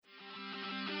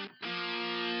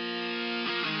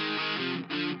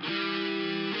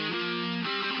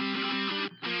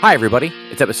Hi, everybody.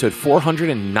 It's episode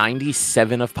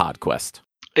 497 of PodQuest.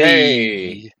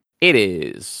 Hey. It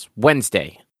is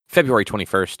Wednesday, February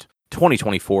 21st,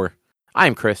 2024. I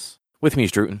am Chris. With me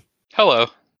is Druten. Hello.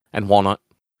 And Walnut.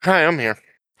 Hi, I'm here.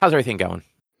 How's everything going?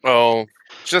 Oh,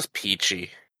 just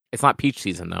peachy. It's not peach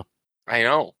season, though. I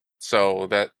know. So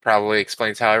that probably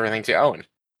explains how everything's going.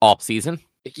 All season?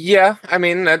 Yeah, I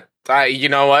mean, you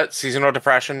know what? Seasonal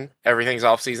depression, everything's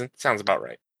off season. Sounds about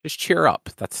right. Just cheer up.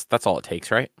 That's all it takes,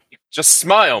 right? Just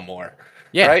smile more.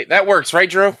 Yeah. Right? That works, right,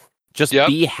 Drew? Just Yep.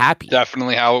 be happy.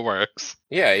 Definitely how it works.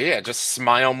 Yeah. Just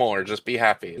smile more. Just be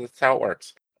happy. That's how it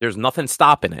works. There's nothing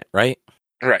stopping it, right?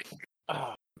 Right.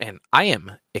 Oh, man, I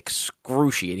am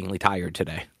excruciatingly tired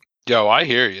today. Yo, I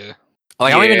hear you.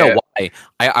 Like, I don't even know why.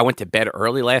 I went to bed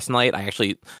early last night. I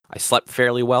slept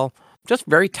fairly well. Just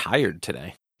very tired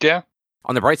today. Yeah.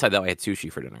 On the bright side, though, I had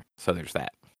sushi for dinner. So there's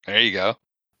that. There you go.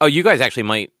 Oh, you guys actually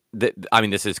might. I mean,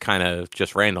 this is kind of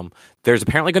just random. There's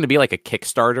apparently going to be like a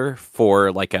Kickstarter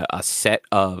for like a set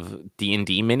of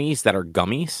D&D minis that are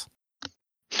gummies.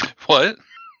 What?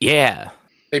 Yeah.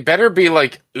 They better be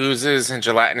like oozes and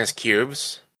gelatinous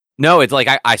cubes. No, it's like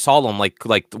I saw them like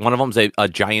one of them's a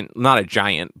giant, not a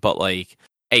giant, but like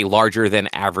a larger than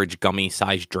average gummy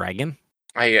sized dragon.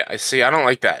 I see. I don't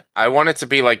like that. I want it to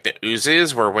be like the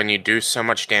oozes, where when you do so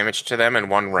much damage to them in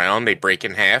one round, they break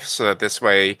in half, so that this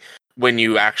way, when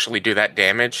you actually do that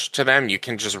damage to them, you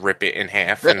can just rip it in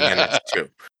half, and then it's two.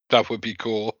 That would be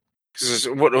cool.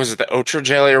 What was it? The Ultra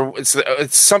Jelly, or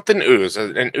it's something ooze,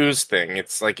 an ooze thing.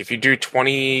 It's like if you do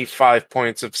 25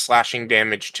 points of slashing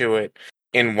damage to it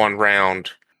in one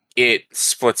round, it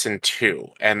splits in two,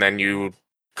 and then you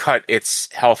cut its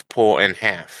health pool in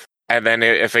half. And then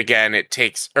if again it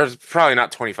takes, or it's probably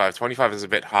not 25. 25 is a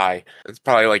bit high. It's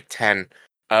probably like 10.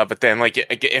 But then like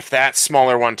if that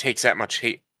smaller one takes that much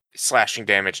slashing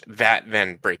damage, that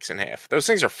then breaks in half. Those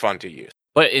things are fun to use.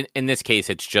 But in this case,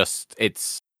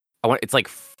 it's like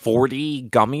 40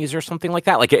 gummies or something like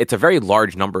that. Like it's a very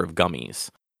large number of gummies,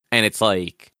 and it's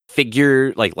like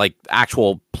figure like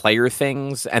actual player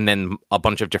things, and then a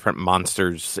bunch of different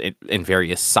monsters in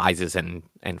various sizes and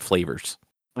flavors.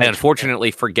 I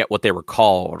unfortunately forget what they were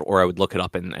called, or I would look it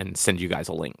up and send you guys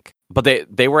a link. But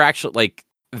they were actually like,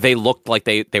 they looked like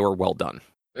they were well done.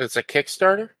 It's a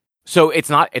Kickstarter? So it's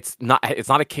not a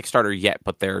Kickstarter yet,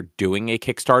 but they're doing a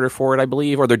Kickstarter for it, I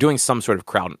believe, or they're doing some sort of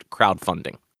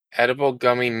crowdfunding. Edible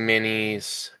gummy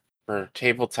minis for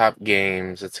tabletop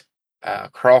games. It's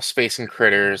Crawl Space and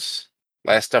Critters.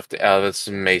 Last stuff this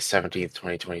is May 17th,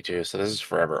 2022, so this is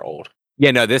forever old.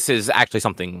 Yeah, no, this is actually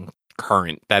something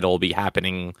current that'll be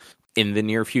happening in the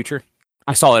near future.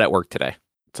 I saw it at work today.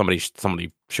 Somebody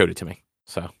showed it to me.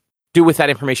 So do with that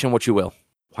information what you will.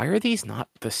 Why are these not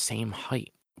the same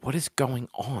height? What is going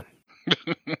on?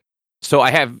 So I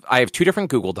have two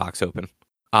different Google Docs open.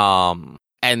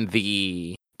 And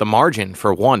the margin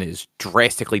for one is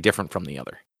drastically different from the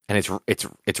other. And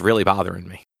it's really bothering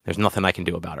me. There's nothing I can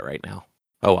do about it right now.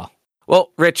 Oh well.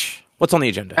 Well, Rich, what's on the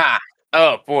agenda?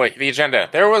 Oh boy, the agenda.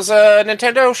 There was a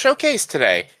Nintendo showcase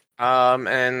today.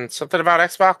 And something about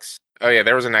Xbox. Oh yeah,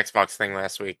 there was an Xbox thing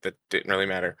last week that didn't really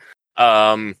matter.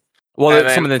 Well,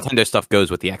 some of the Nintendo stuff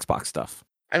goes with the Xbox stuff.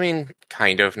 I mean,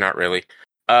 kind of, not really.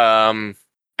 And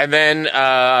then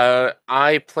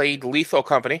I played Lethal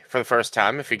Company for the first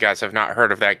time. If you guys have not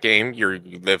heard of that game, you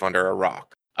live under a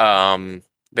rock.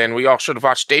 Then we all should have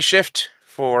watched Day Shift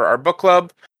for our book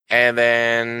club. And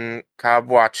then Cobb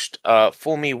watched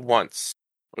Fool Me Once,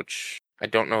 which I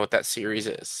don't know what that series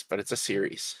is, but it's a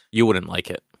series. You wouldn't like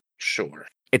it. Sure.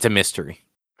 It's a mystery.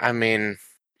 I mean,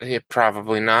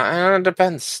 probably not. It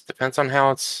depends. Depends on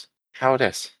how it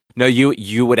is. No,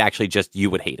 you would actually you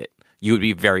would hate it. You would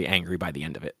be very angry by the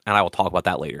end of it. And I will talk about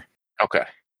that later. Okay.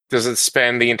 Does it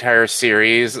spend the entire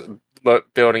series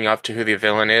building up to who the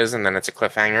villain is, and then it's a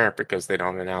cliffhanger because they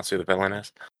don't announce who the villain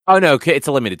is? Oh, no, it's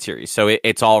a limited series, so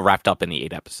it's all wrapped up in the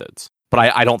 8 episodes. But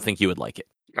I don't think you would like it.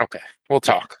 Okay, we'll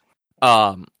talk.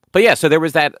 But yeah, so there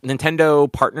was that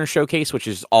Nintendo Partner Showcase, which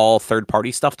is all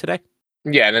third-party stuff today.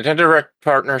 Yeah, Nintendo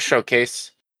Partner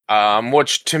Showcase,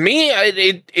 which to me,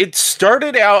 it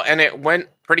started out and it went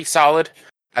pretty solid.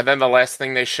 And then the last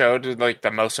thing they showed, like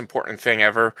the most important thing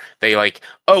ever, they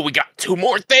we got 2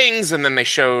 more things, and then they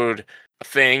showed a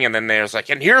thing, and then there's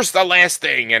and here's the last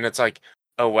thing, and it's like,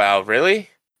 oh wow, really?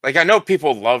 Like, I know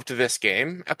people loved this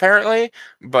game, apparently,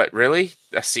 but really?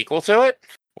 A sequel to it?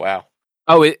 Wow.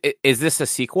 Oh, is this a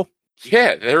sequel?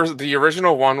 Yeah, the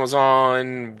original one was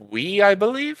on Wii, I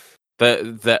believe.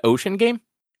 The Ocean game?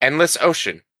 Endless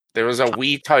Ocean. There was a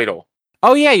Wii title.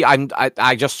 Oh yeah,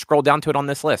 I just scrolled down to it on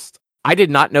this list. I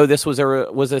did not know this was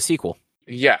a sequel.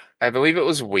 Yeah, I believe it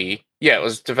was Wii. Yeah, it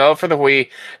was developed for the Wii,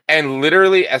 and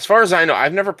literally, as far as I know,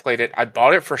 I've never played it. I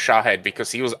bought it for Shahid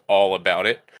because he was all about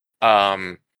it.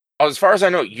 Um, as far as I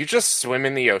know, you just swim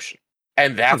in the ocean,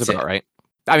 and Sounds that's about it. right.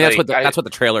 I mean, Like, that's what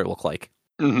the trailer looked like.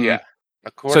 Mhm. yeah, So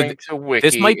according to Wiki,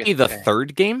 this might be the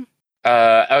third game.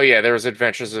 Oh yeah, there was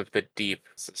Adventures of the Deep.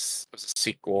 This was a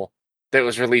sequel that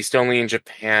was released only in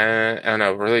Japan. Oh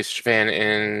no, released in Japan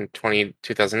in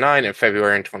 2009 and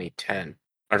February in 2010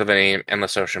 under the name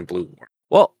Endless Ocean Blue War.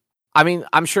 Well, I mean,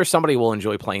 I'm sure somebody will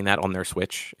enjoy playing that on their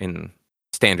Switch in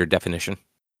standard definition.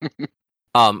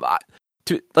 I-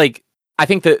 I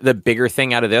think the bigger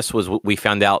thing out of this was we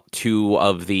found out 2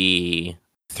 of the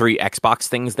 3 Xbox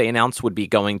things they announced would be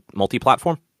going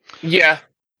multi-platform. Yeah.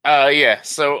 Yeah.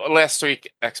 So last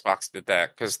week Xbox did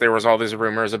that because there was all these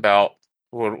rumors about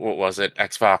what was it?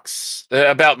 Xbox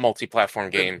about multi-platform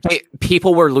games.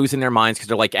 People were losing their minds because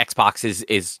they're like, Xbox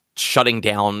is shutting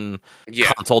down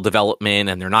Yeah. console development,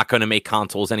 and they're not going to make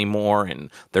consoles anymore, and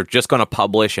they're just going to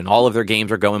publish, and all of their games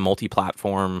are going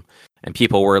multi-platform. And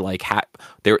people were like,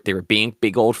 they were being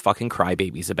big old fucking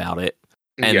crybabies about it.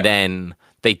 And Yeah. then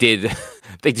they did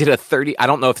a 30. I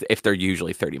don't know if they're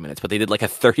usually 30 minutes, but they did like a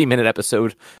 30-minute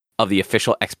episode of the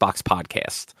official Xbox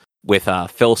podcast with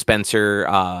Phil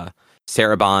Spencer,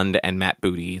 Sarah Bond, and Matt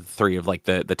Booty, 3 of like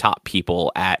the top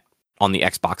people on the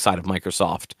Xbox side of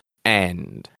Microsoft.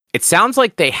 And it sounds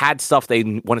like they had stuff they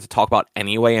wanted to talk about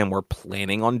anyway, and were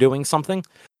planning on doing something.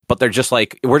 But they're just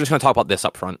like, we're just going to talk about this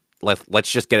up front.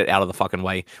 Let's just get it out of the fucking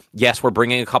way. Yes, we're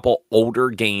bringing a couple older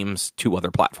games to other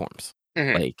platforms.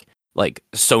 Mhm. Like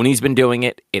Sony's been doing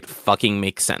it. It fucking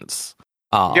makes sense.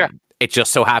 Yeah. It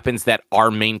just so happens that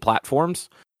our main platforms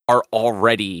are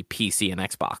already PC and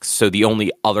Xbox. So the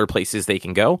only other places they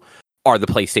can go are the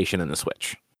PlayStation and the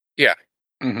Switch.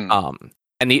 Mhm.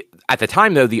 And at the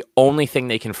time, though, the only thing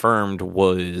they confirmed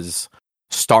was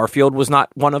Starfield was not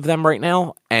one of them right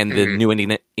now, and the Mhm.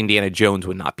 new Indiana Jones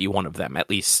would not be one of them, at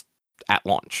least at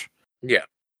launch. Yeah.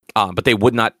 But they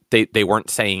would not. They weren't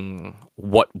saying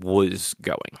what was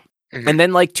going. Mhm. And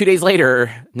then, like 2 days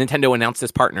later, Nintendo announced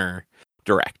this partner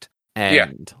direct, and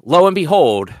Yeah. lo and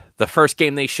behold, the first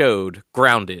game they showed,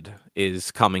 Grounded,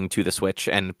 is coming to the Switch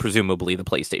and presumably the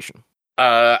PlayStation.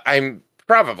 I'm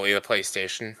probably the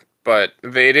PlayStation, but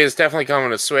it is definitely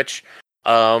coming to Switch.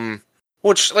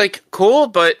 Which like cool,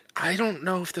 but I don't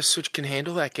know if the Switch can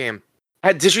handle that game.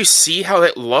 Did you see how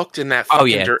it looked in that? Oh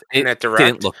yeah, in that direct,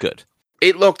 didn't look good.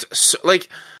 It looked like.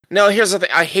 No, here's the thing.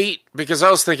 I hate because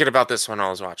I was thinking about this when I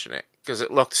was watching it because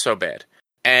it looked so bad,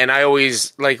 and I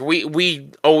always like we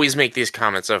always make these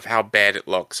comments of how bad it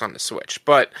looks on the Switch,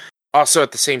 but also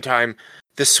at the same time,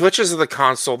 the Switch is the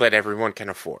console that everyone can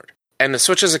afford, and the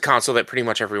Switch is a console that pretty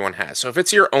much everyone has. So if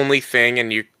it's your only thing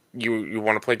and you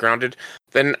want to play Grounded,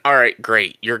 then all right,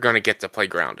 great, you're going to get to play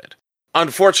Grounded.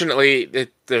 Unfortunately,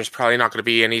 there's probably not going to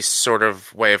be any sort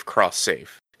of way of cross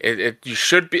save. You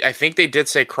should be. I think they did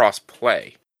say cross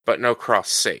play, but no cross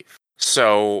save.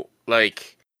 So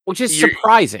like, which is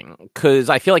surprising because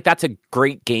I feel like that's a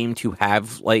great game to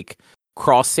have like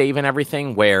cross save and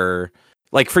everything. Where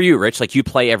like for you, Rich, like you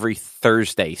play every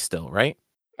Thursday still, right?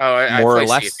 Oh, I More play or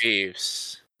less? Sea of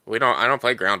Thieves. I don't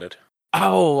play Grounded.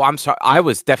 Oh, I'm sorry. I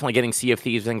was definitely getting Sea of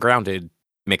Thieves and Grounded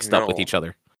mixed up with No. each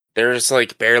other. There's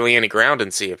like barely any ground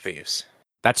in Sea of Thieves.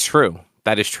 That's true.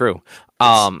 That is true.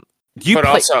 You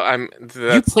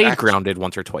played Grounded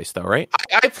once or twice, though, right?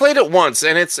 I played it once,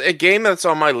 and it's a game that's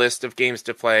on my list of games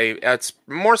to play. It's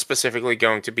more specifically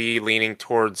going to be leaning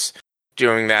towards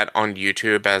doing that on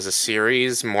YouTube as a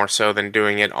series, more so than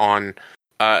doing it on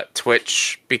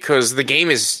Twitch, because the game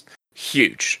is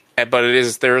huge, but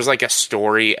there's like a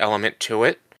story element to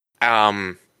it.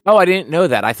 Oh, I didn't know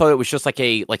that. I thought it was just like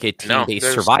a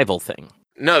team-based survival thing.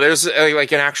 No, there's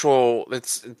like an actual.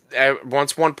 It's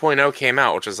once 1.0 came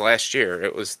out, which was last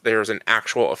year. There was an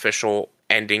actual official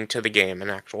ending to the game, an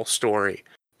actual story.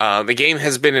 The game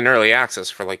has been in early access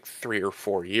for like 3 or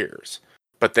 4 years,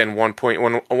 but then when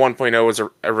 1.0 was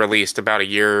released about a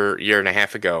year and a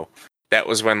half ago, that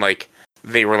was when like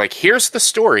they were like, "Here's the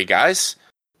story, guys,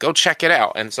 go check it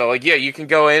out." And so like yeah, you can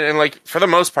go in and like for the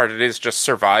most part, it is just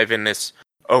survive in this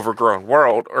overgrown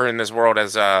world or in this world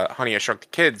as Honey I Shrunk the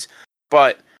Kids.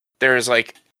 But there's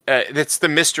like, it's the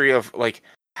mystery of like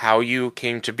how you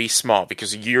came to be small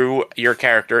because your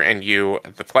character and you,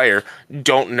 the player,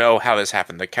 don't know how this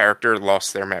happened. The character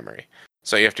lost their memory.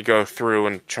 So you have to go through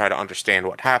and try to understand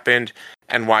what happened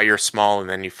and why you're small, and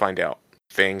then you find out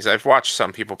things. I've watched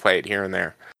some people play it here and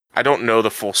there. I don't know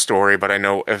the full story, but I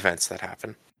know events that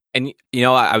happen. And, you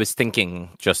know, I was thinking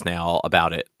just now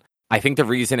about it. I think the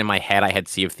reason in my head I had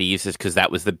Sea of Thieves is because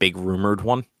that was the big rumored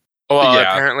one. Well,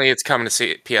 Yeah. apparently it's coming to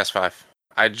see PS5.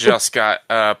 I just got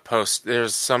a post.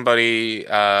 There's somebody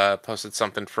posted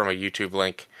something from a YouTube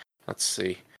link. Let's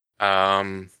see.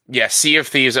 Yeah, Sea of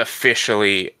Thieves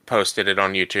officially posted it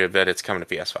on YouTube that it's coming to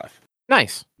PS5.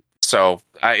 Nice. So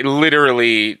I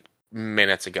literally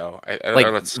minutes ago.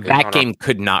 That game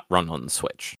could not run on the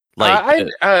Switch.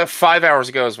 5 hours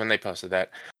ago is when they posted that,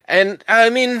 and I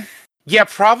mean, yeah,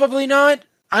 probably not.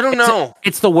 I don't know.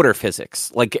 It's the water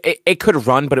physics. Like it could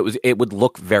run, but it would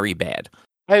look very bad.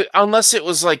 Unless it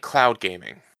was like cloud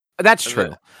gaming. That's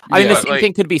true. I mean, the same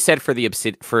thing could be said for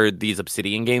these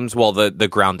Obsidian games. Well, the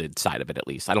grounded side of it, at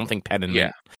least. I don't think Pen and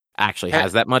Mint actually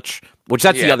has that much. Which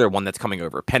that's the other one that's coming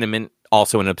over. Pen and Mint,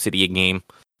 also an Obsidian game,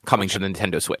 coming to the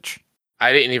Nintendo Switch.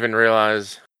 I didn't even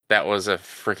realize that was a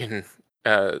freaking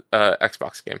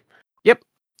Xbox game. Yep.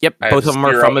 Both of them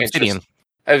are from Obsidian.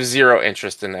 I have zero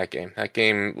interest in that game. That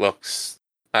game looks,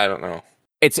 I don't know.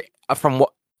 It's from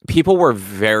what people were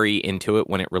very into it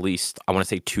when it released. I want to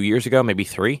say 2 years ago, maybe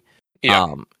 3.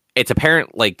 Yeah. It's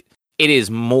apparent like it is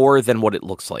more than what it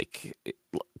looks like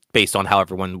based on how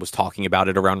everyone was talking about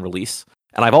it around release.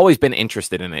 And I've always been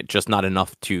interested in it, just not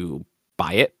enough to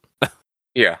buy it.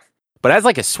 Yeah. But as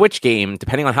like a Switch game,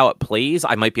 depending on how it plays,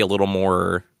 I might be a little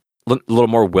more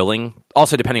willing.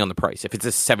 Also, depending on the price. If it's a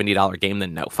 $70 game,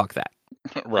 then no, fuck that.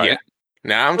 Right. Yeah.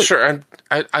 Now I'm sure.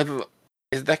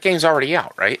 That game's already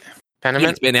out, right?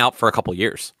 It's been out for a couple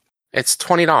years. It's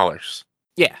 $20.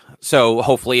 Yeah. So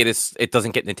hopefully it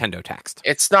doesn't get Nintendo taxed.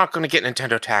 It's not going to get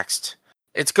Nintendo taxed.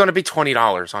 It's going to be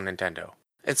 $20 on Nintendo.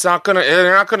 It's not gonna.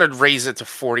 They're not gonna raise it to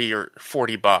 $40 or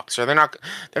 $40, or they're not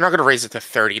gonna raise it to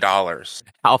 $30.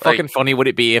 How fucking funny would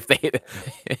it be if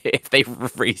they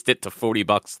raised it to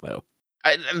 $40 though?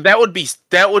 That would be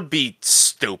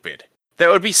stupid. That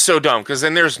would be so dumb because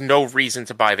then there's no reason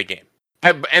to buy the game,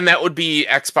 and that would be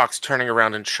Xbox turning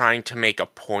around and trying to make a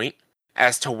point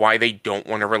as to why they don't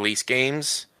want to release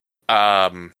games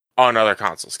on other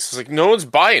consoles. Because like no one's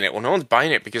buying it. Well, no one's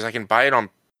buying it because I can buy it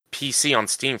on PC on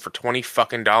Steam for $20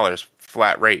 fucking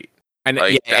flat rate. And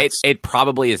like, it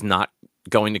probably is not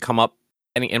going to come up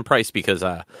in price because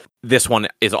this one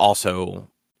is also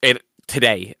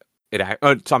today.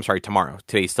 I'm sorry, tomorrow.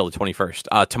 Today's still the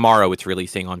 21st. Tomorrow it's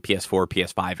releasing on PS4,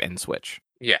 PS5, and Switch.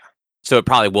 Yeah. So it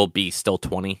probably will be still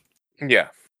 20. Yeah.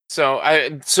 So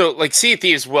like Sea of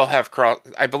Thieves will have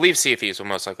I believe Sea of Thieves will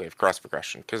most likely have cross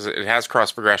progression because it has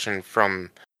cross progression from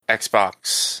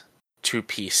Xbox to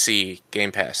PC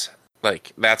Game Pass.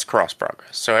 Like that's cross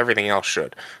progress. So everything else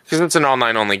should, because it's an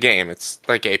online only game. It's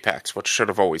like Apex, which should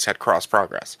have always had cross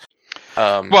progress.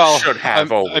 Should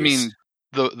have always. I mean,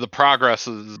 the progress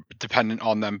is dependent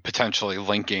on them potentially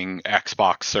linking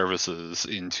Xbox services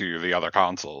into the other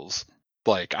consoles.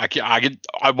 Like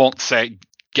I won't say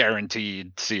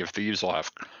guaranteed Sea of Thieves will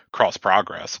have cross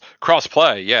progress, cross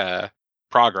play. Yeah,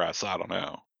 progress. I don't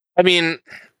know. I mean,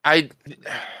 I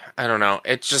don't know.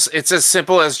 It's as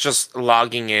simple as just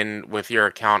logging in with your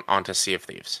account onto Sea of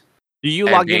Thieves. Do you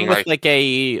log in with like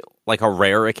a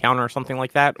rare account or something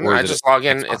like that? Or I just log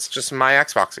in. Xbox? It's just my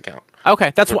Xbox account.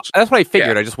 Okay, that's what I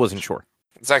figured. Yeah. I just wasn't sure.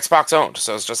 It's Xbox owned,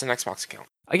 so it's just an Xbox account.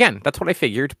 Again, that's what I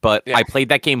figured. But I played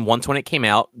that game once when it came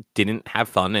out, didn't have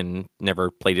fun, and never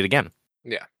played it again.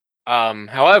 Yeah.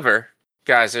 However,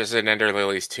 guys, there's an Ender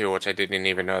Lilies 2, which I didn't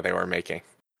even know they were making.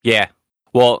 Yeah.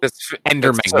 Well,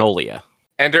 Ender Magnolia.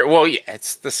 Ender, well, yeah,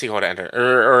 it's the sequel to Ender,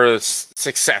 or a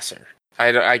successor.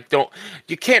 I don't.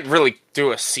 You can't really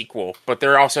do a sequel, but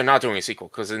they're also not doing a sequel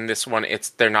because in this one,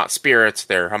 they're not spirits,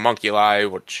 they're homunculi,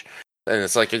 and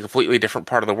it's like a completely different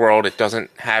part of the world. It doesn't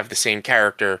have the same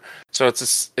character, so it's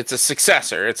a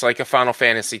successor. It's like a Final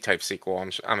Fantasy type sequel.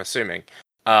 I'm assuming.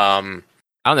 I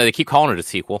don't know. They keep calling it a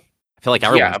sequel. I feel like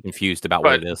everyone's confused about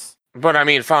what it is. But I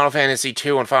mean, Final Fantasy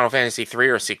 2 and Final Fantasy 3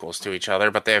 are sequels to each other,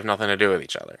 but they have nothing to do with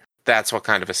each other. That's what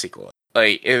kind of a sequel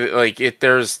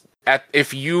is.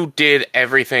 If you did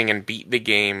everything and beat the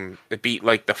game, beat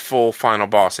like the full final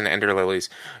boss in Ender Lilies,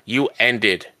 you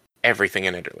ended everything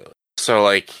in Ender Lilies. So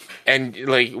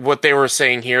what they were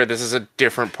saying here, this is a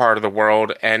different part of the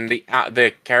world, and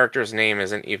the character's name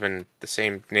isn't even the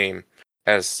same name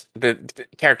as the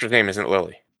character's name isn't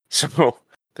Lily. So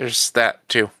there's that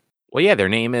too. Well, yeah, their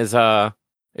name is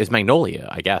Magnolia,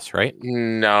 I guess, right?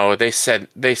 No, they said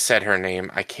her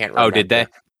name. I can't remember. Oh, did they?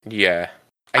 Yeah.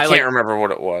 I can't remember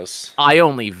what it was. I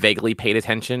only vaguely paid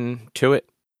attention to it.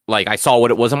 Like, I saw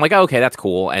what it was. I'm like, oh, okay, that's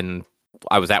cool. And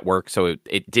I was at work, so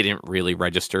it didn't really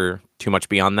register too much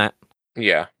beyond that.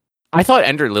 Yeah. I thought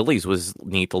Ender Lilies was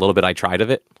neat. A little bit I tried of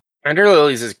it. Ender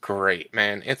Lilies is great,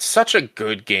 man. It's such a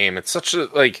good game. It's such a,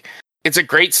 it's a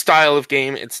great style of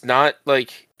game. It's not,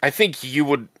 I think you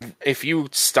would, if you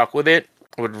stuck with it,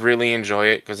 would really enjoy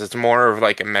it because it's more of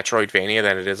like a Metroidvania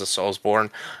than it is a Soulsborne.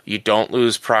 You don't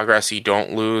lose progress, you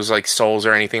don't lose like souls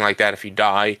or anything like that if you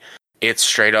die. It's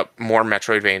straight up more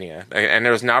Metroidvania, and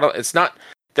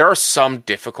there are some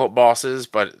difficult bosses,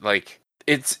 but like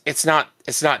it's not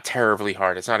terribly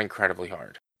hard. It's not incredibly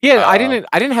hard. Yeah, I didn't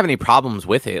have any problems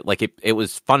with it. Like it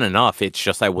was fun enough. It's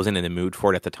just I wasn't in the mood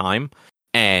for it at the time,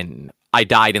 and I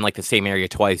died in like the same area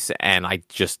twice, and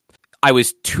I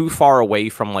was too far away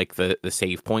from like the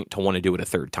save point to want to do it a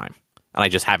third time, and I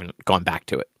just haven't gone back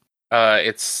to it.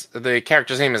 It's the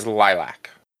character's name is Lilac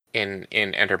in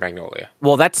Enter Magnolia.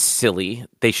 Well, that's silly.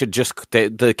 They should just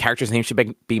the character's name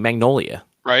should be Magnolia.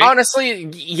 Right? Honestly,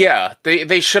 yeah,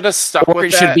 they should have stuck Or with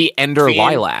it that should be Ender theme.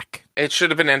 Lilac. It should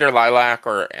have been Ender Lilac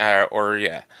or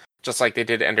yeah, just like they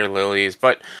did Ender Lilies.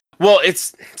 But well,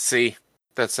 that's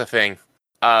the thing.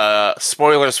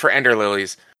 Spoilers for Ender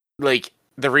Lilies. Like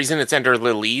the reason it's Ender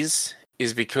Lilies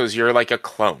is because you're like a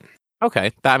clone.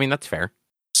 Okay, that's fair.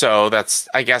 So that's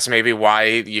I guess maybe why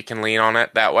you can lean on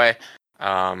it that way.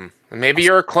 Maybe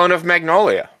you're a clone of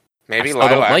Magnolia. Maybe I Lilac.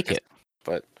 don't like it.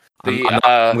 But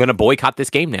I'm going to boycott this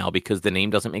game now because the name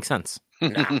doesn't make sense.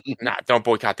 Nah, don't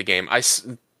boycott the game.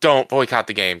 Don't boycott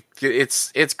the game.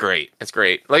 It's great. It's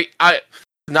great. Like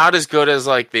not as good as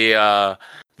like the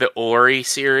Ori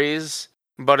series,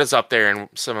 but it's up there in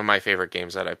some of my favorite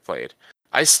games that I've played.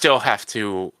 I still have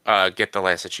to get the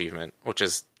last achievement, which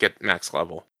is get max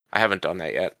level. I haven't done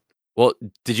that yet. Well,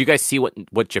 did you guys see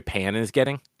what Japan is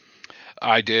getting?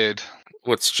 I did.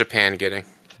 What's Japan getting?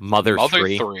 Mother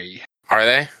 3. 3. Are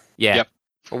they? Yeah. Yep.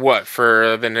 What,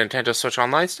 for the Nintendo Switch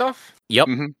Online stuff? Yep.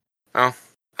 Mm-hmm. Oh,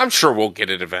 I'm sure we'll get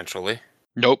it eventually.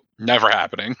 Nope, never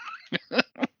happening.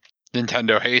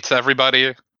 Nintendo hates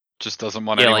everybody. Just doesn't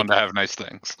want anyone to have nice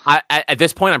things. At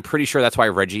this point, I'm pretty sure that's why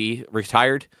Reggie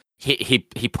retired.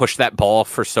 He pushed that ball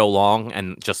for so long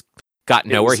and just got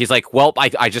nowhere. He's like, well,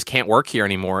 I just can't work here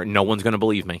anymore. No one's going to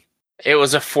believe me. It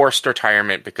was a forced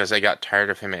retirement because they got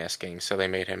tired of him asking, so they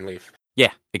made him leave.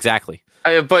 Yeah, exactly.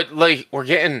 But like, we're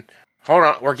getting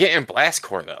Blast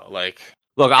Core though. Like,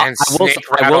 look, I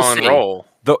will say, roll.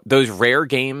 Those rare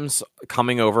games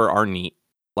coming over are neat.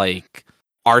 Like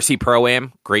RC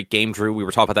Pro-Am, great game, Drew. We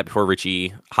were talking about that before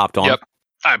Richie hopped on. Yep,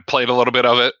 I played a little bit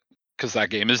of it because that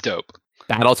game is dope.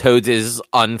 Battletoads is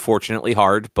unfortunately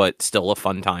hard, but still a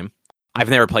fun time. I've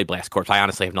never played Blast Corps. I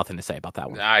honestly have nothing to say about that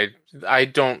one. I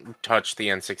don't touch the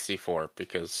N64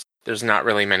 because there's not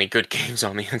really many good games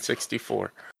on the N64.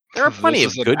 There are plenty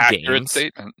of good games.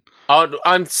 Statement.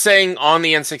 I'm saying on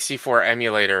the N64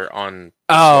 emulator on.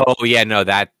 Oh yeah, no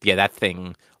that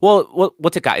thing. Well,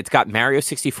 what's it got? It's got Mario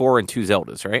 64 and 2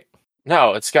 Zeldas, right?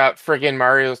 No, it's got friggin'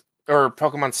 Mario or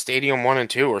Pokemon Stadium 1 and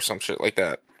 2 or some shit like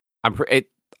that.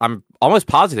 I'm almost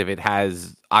positive it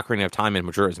has Ocarina of Time and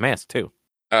Majora's Mask too.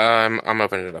 I'm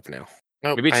opening it up now.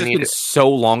 Nope, Maybe it's just been so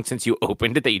long since you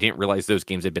opened it that you didn't realize those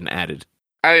games had been added.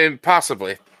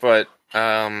 Possibly, but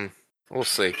we'll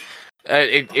see.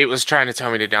 It was trying to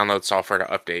tell me to download software to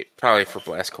update, probably for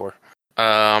Blast Core.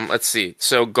 Let's see.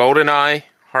 So GoldenEye,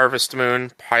 Harvest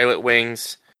Moon, Pilot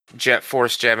Wings, Jet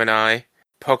Force Gemini,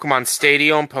 Pokemon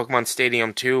Stadium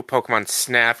 2, Pokemon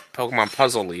Snap, Pokemon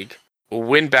Puzzle League,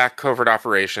 Win Back Covert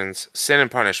Operations, Sin and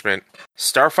Punishment,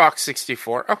 Star Fox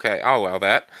 64, okay, I'll allow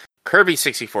that, Kirby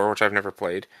 64, which I've never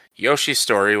played, Yoshi's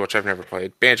Story, which I've never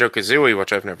played, Banjo-Kazooie,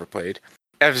 which I've never played,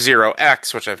 F-Zero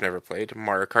X, which I've never played,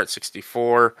 Mario Kart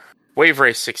 64, Wave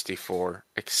Race 64,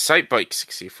 Excite Bike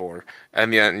 64,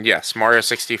 and then, yes, Mario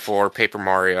 64, Paper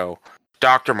Mario,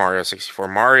 Dr. Mario 64,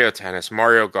 Mario Tennis,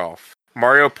 Mario Golf,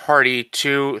 Mario Party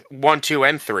 2, 1, 2,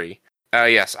 and 3,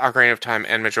 yes, Ocarina of Time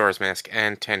and Majora's Mask,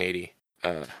 and 1080.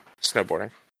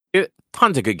 Snowboarding.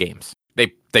 Tons of good games.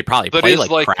 They probably play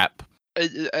like crap.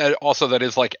 Also, that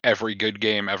is like every good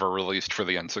game ever released for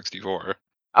the N64.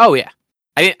 Oh yeah,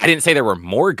 I didn't say there were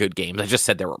more good games. I just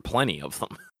said there were plenty of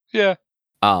them. Yeah.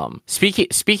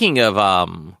 Speaking of I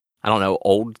don't know,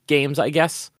 old games, I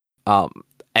guess.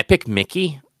 Epic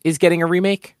Mickey is getting a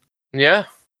remake. Yeah.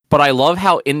 But I love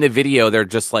how in the video they're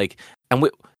just like,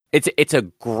 it's a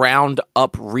ground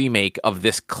up remake of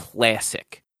this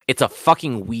classic. It's a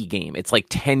fucking Wii game. It's like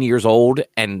 10 years old,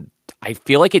 and I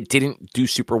feel like it didn't do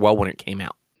super well when it came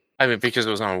out. I mean, because it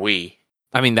was on Wii.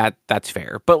 I mean, that's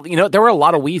fair. But, there were a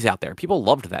lot of Wiis out there. People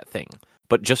loved that thing,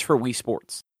 but just for Wii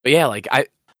Sports. But yeah, like,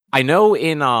 I know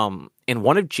in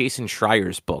one of Jason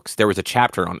Schreier's books, there was a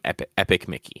chapter on Epic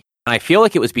Mickey. And I feel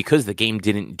like it was because the game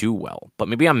didn't do well. But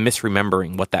maybe I'm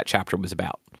misremembering what that chapter was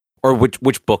about. Or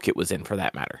which book it was in, for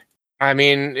that matter. I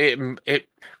mean,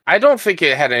 I don't think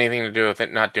it had anything to do with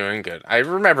it not doing good. I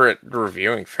remember it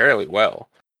reviewing fairly well.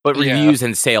 But reviews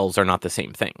and sales are not the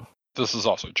same thing. This is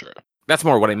also true. That's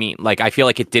more what I mean. Like, I feel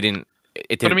like it didn't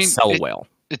But I mean, sell well.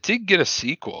 It did get a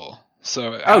sequel.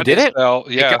 So did it?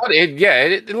 Yeah.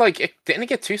 It didn't it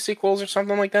get 2 sequels or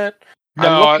something like that?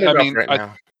 No, I'm looking I it mean, up right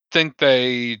now. think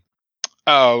they.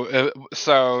 Oh,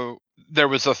 so there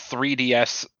was a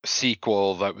 3DS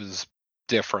sequel that was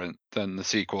different than the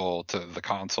sequel to the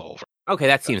console. Okay,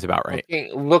 that seems about right.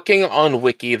 Looking on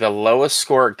Wiki, the lowest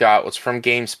score it got was from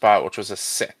GameSpot, which was a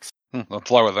 6.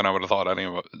 That's lower than I would have thought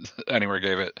anywhere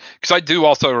gave it. Because I do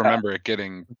also remember it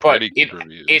getting pretty good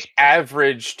reviews. It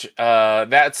averaged,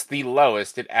 that's the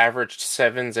lowest. It averaged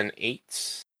 7s and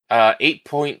 8s.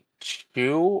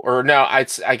 8.2, or no, I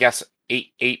guess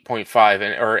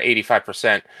 8.5 or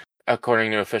 85%,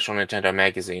 according to official Nintendo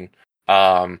magazine.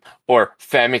 Or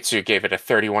Famitsu gave it a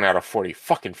 31 out of 40.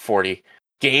 Fucking 40.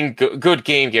 Good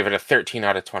Game gave it a 13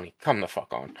 out of 20. Come the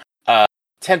fuck on.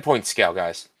 10-point scale,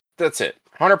 guys. That's it.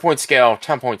 100-point scale,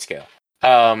 10-point scale.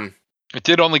 It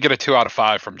did only get a 2 out of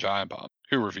 5 from Giant Bomb,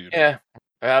 who reviewed it.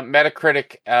 Yeah.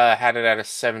 Metacritic had it at a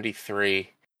 73.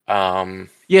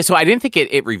 Yeah, so I didn't think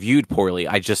it reviewed poorly.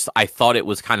 I thought it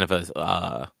was kind of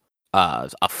a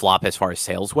flop as far as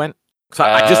sales went. So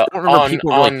I just don't remember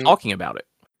people really talking about it.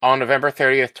 On November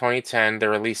 30th, 2010, the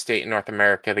release date in North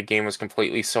America, the game was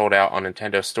completely sold out on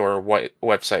Nintendo Store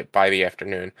website by the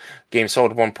afternoon. Game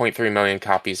sold 1.3 million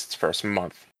copies its first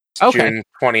month. Okay. June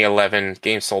 2011,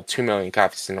 game sold 2 million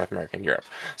copies in North America and Europe.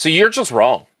 So you're just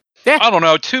wrong. Yeah. I don't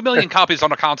know. 2 million copies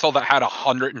on a console that had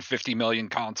 150 million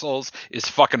consoles is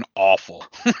fucking awful.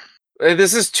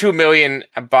 This is 2 million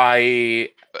by...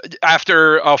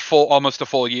 After almost a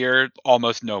full year,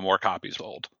 almost no more copies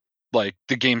sold. Like,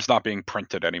 the game's not being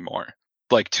printed anymore.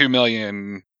 Like, 2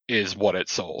 million is what it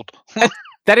sold.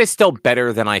 That is still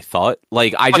better than I thought.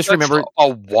 Like, I just remember a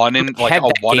 1 in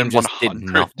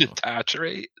 100 did attach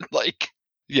rate. Like,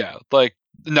 yeah, like,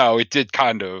 no, it did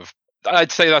kind of.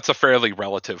 I'd say that's a fairly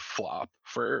relative flop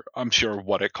for, I'm sure,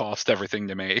 what it cost everything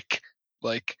to make.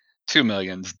 Like, 2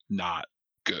 million's not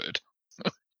good.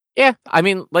 Yeah, I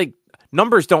mean, like,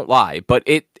 numbers don't lie, but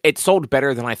it sold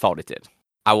better than I thought it did.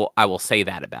 I will say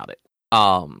that about it.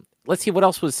 Let's see what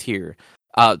else was here.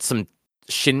 Some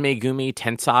Shin Megumi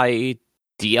Tensei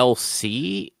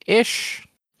DLC ish.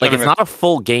 Like, it's not a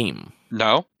full game.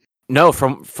 No,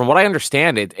 from what I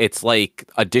understand, it's like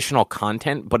additional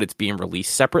content, but it's being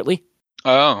released separately.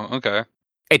 Oh, okay.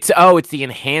 It's the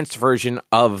enhanced version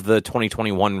of the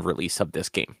 2021 release of this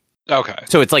game. Okay.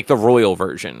 So it's like the Royal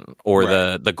version or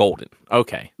the Golden.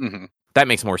 Okay. Mm-hmm. That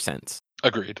makes more sense.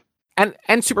 Agreed. And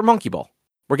Super Monkey Ball.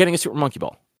 We're getting a Super Monkey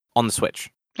Ball on the Switch.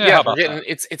 Yeah,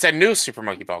 it's a new Super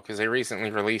Monkey Ball because they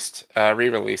recently re-released.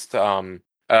 They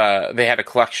had a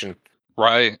collection.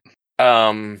 Right.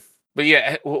 But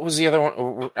yeah, what was the other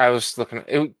one? I was looking at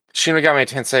Shin Megami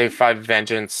Tensei 5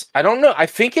 Vengeance. I don't know. I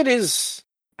think it is.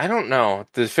 I don't know.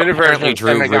 The definitive version of Drew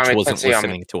Shin Megami Rich wasn't Tensei,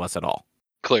 listening to us at all.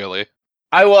 Clearly.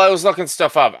 I was looking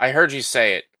stuff up. I heard you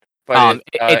say it, but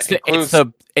it's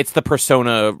the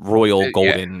Persona Royal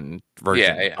Golden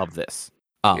version of this.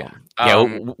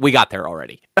 We got there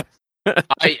already.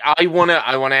 I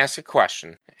wanna ask a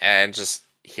question and just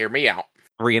hear me out.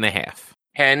 3.5.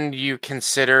 Can you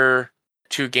consider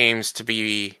two games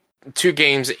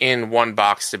in one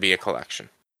box to be a collection?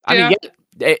 I mean,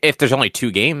 if there's only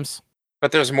 2 games,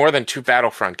 but there's more than 2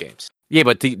 Battlefront games. Yeah,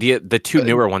 but the 2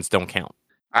 newer ones don't count.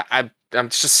 I'm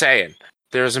just saying,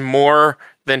 there's more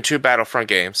than 2 Battlefront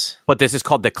games. But this is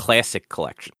called the Classic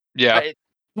Collection. Yeah,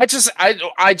 I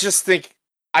just think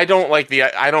I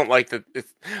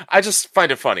just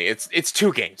find it funny. It's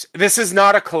 2 games. This is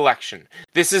not a collection.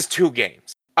 This is 2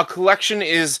 games. A collection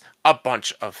is a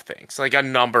bunch of things, like a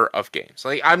number of games.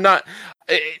 Like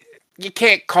you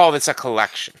can't call this a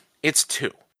collection. It's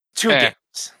 2 games.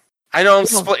 I know I'm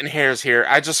splitting hairs here.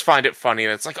 I just find it funny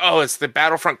that it's like, oh, it's the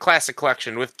Battlefront Classic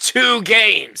Collection with 2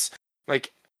 games.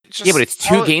 Like, yeah, but it's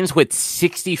 2 games with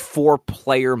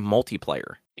 64-player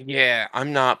multiplayer. Yeah,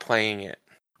 I'm not playing it.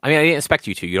 I mean, I didn't expect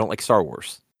you to. You don't like Star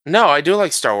Wars. No, I do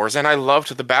like Star Wars, and I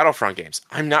loved the Battlefront games.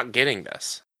 I'm not getting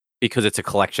this. Because it's a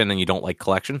collection and you don't like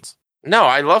collections? No,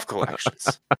 I love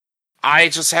collections. I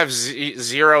just have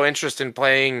zero interest in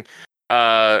playing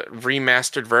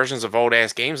remastered versions of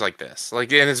old-ass games like this.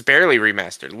 Like, and it's barely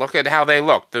remastered. Look at how they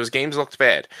look. Those games looked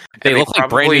bad. They look like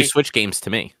brand new Switch games to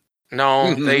me.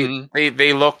 No,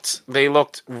 they looked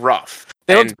rough.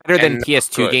 They looked better than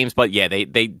PS2 games, but yeah, they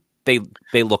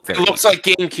look very. It looks like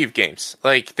GameCube games.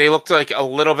 Like, they looked like a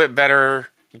little bit better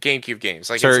GameCube games.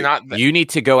 Like, Sir, it's not. You need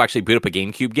to go actually boot up a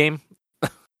GameCube game.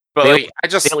 But they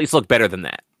at least look better than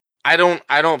that. I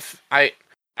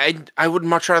would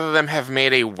much rather them have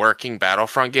made a working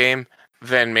Battlefront game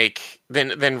than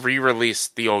re-release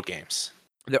the old games.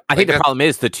 I think Like, the problem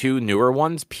is the two newer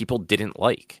ones people didn't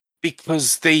like.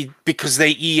 because they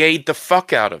EA'd the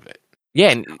fuck out of it.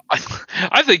 Yeah, and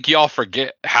I think y'all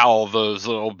forget how those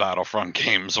little Battlefront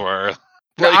games were.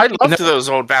 I Like, loved those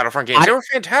old Battlefront games. They were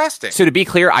fantastic. so to be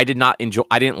clear, I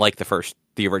didn't like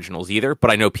the originals either,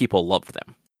 but I know people loved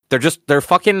them. They're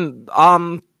fucking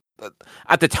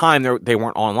at the time they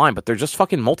weren't online, but they're just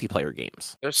fucking multiplayer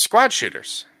games. They're squad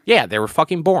shooters. Yeah, they were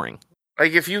fucking boring.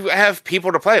 Like, if you have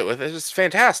people to play it with, it's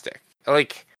fantastic.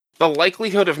 Like, the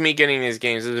likelihood of me getting these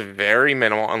games is very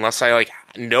minimal unless I, like,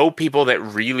 know people that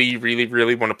really, really,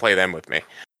 really want to play them with me.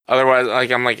 Otherwise,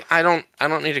 like, I'm like, I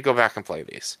don't need to go back and play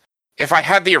these. If I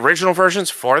had the original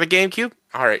versions for the GameCube,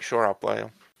 alright, sure, I'll play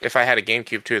them. If I had a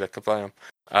GameCube, too, that could play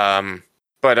them.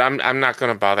 But I'm not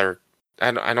going to bother.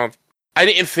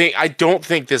 I don't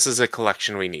think this is a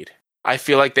collection we need. I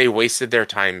feel like they wasted their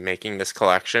time making this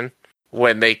collection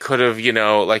when they could have,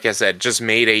 like I said, just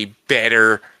made a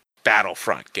better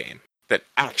Battlefront game that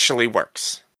actually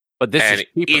works. But this and is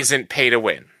cheaper. Isn't pay to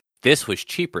win. This was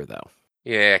cheaper though.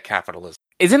 Yeah, capitalism.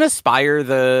 Isn't Aspire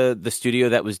the studio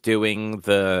that was doing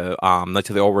the Knights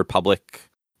of the Old Republic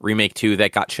remake 2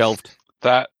 that got shelved?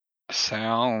 that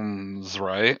sounds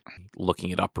right.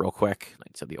 Looking it up real quick.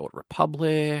 Knights of the Old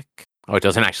Republic. Oh, it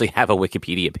doesn't actually have a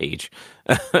Wikipedia page.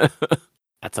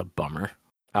 That's a bummer.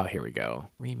 Oh, here we go.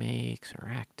 Remakes are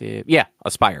active. Yeah,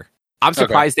 Aspire. I'm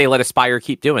surprised they let Aspire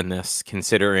keep doing this,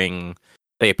 considering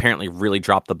they apparently really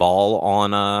dropped the ball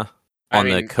on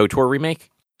the KOTOR remake.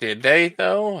 Did they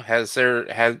though? Has there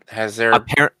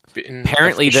been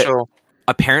apparently official...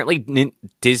 apparently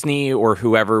Disney or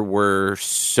whoever were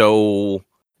so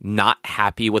not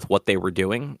happy with what they were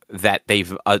doing that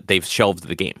they've shelved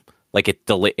the game. Like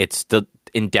it's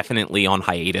indefinitely on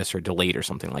hiatus or delayed or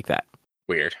something like that.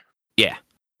 Weird. Yeah.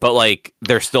 But like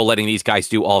they're still letting these guys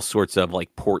do all sorts of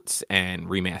like ports and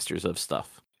remasters of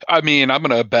stuff. I mean, I'm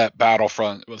gonna bet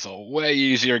Battlefront was a way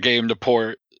easier game to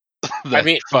port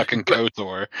than fucking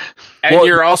KOTOR. And well,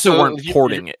 you're also weren't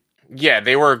porting it. Yeah,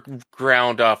 they were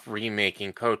ground up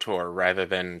remaking KOTOR rather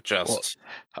than just...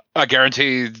 Well, I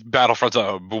guarantee Battlefront's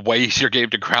a way easier game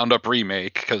to ground up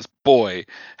remake, because, boy,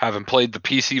 having played the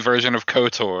PC version of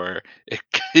KOTOR, it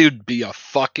could be a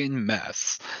fucking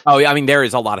mess. Oh, yeah, I mean, there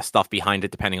is a lot of stuff behind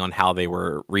it, depending on how they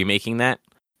were remaking that.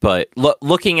 But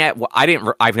looking at...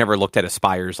 I've never looked at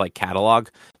Aspire's, like, catalog.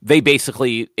 They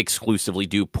basically exclusively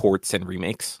do ports and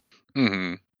remakes.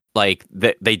 Mm-hmm. Like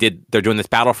they're doing this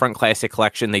Battlefront Classic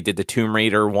Collection. They did the Tomb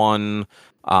Raider one.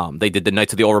 They did the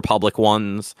Knights of the Old Republic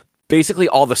ones. Basically,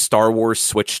 all the Star Wars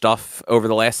Switch stuff over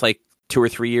the last like 2 or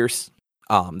 3 years.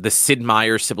 The Sid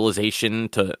Meier's Civilization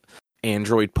to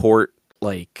Android port.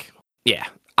 Like, yeah,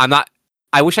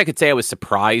 I wish I could say I was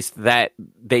surprised that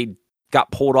they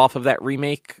got pulled off of that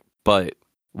remake. But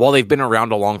while they've been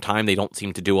around a long time, they don't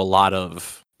seem to do a lot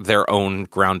of their own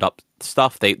ground up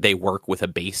stuff. They work with a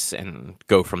base and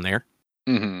go from there.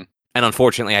 Mm-hmm. And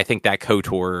unfortunately, I think that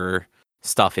KOTOR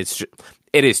stuff it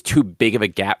is too big of a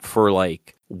gap for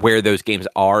like where those games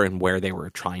are and where they were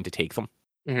trying to take them.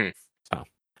 Mm-hmm. So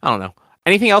I don't know.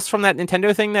 Anything else from that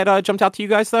Nintendo thing that jumped out to you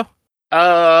guys though?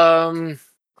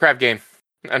 Crab game,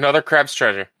 another Crab's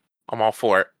Treasure. I'm all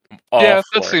for it. That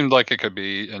seemed like it could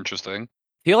be interesting.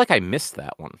 I feel like I missed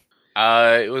that one.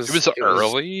 It was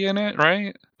early in it,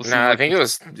 right? I think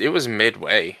it was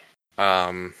midway.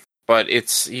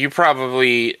 But you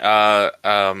probably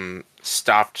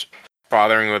stopped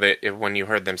bothering with it when you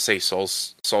heard them say Soul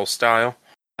Style.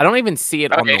 I don't even see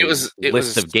it on the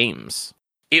list of games.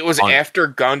 It was after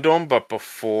Gundam, but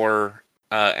before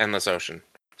Endless Ocean,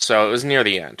 so it was near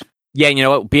the end. Yeah, you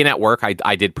know what? Being at work,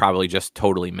 I did probably just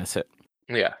totally miss it.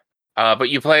 Yeah, but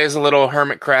you play as a little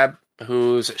hermit crab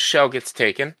whose shell gets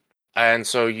taken. And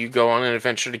so you go on an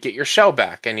adventure to get your shell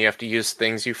back, and you have to use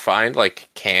things you find, like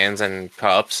cans and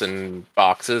cups and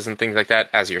boxes and things like that,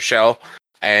 as your shell.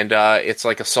 And it's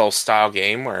like a Soul-style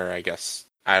game where I guess,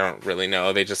 I don't really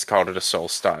know, they just called it a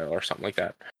Soul-style or something like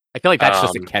that. I feel like that's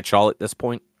just a catch-all at this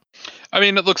point. I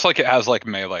mean, it looks like it has like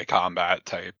melee combat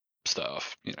type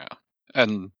stuff,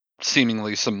 and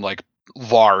seemingly some like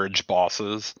large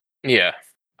bosses. Yeah.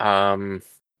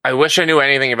 I wish I knew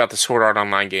anything about the Sword Art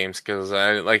Online games, because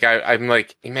I'm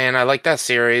like, man, I like that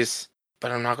series, but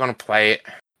I'm not going to play it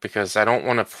because I don't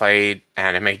want to play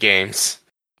anime games.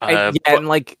 And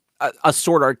like a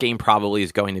Sword Art game probably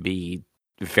is going to be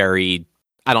very,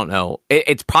 I don't know.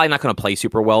 It's probably not going to play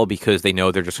super well because they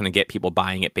know they're just going to get people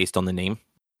buying it based on the name.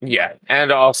 Yeah,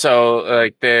 and also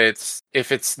like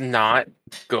if it's not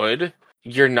good,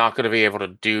 you're not going to be able to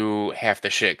do half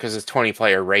the shit because it's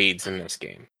 20-player raids in this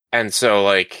game. And so,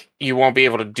 like, you won't be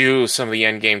able to do some of the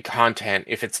end game content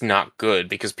if it's not good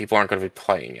because people aren't going to be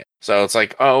playing it. So it's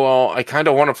like, oh, well, I kind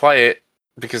of want to play it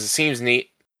because it seems neat,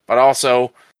 but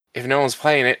also, if no one's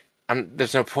playing it,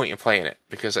 there's no point in playing it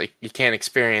because you can't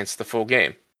experience the full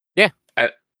game. Yeah.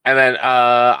 And then,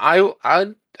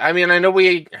 I mean, I know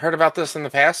we heard about this in the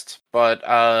past, but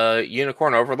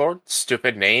Unicorn Overlord,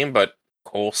 stupid name, but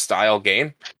cool style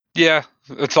game. Yeah,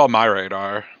 it's on my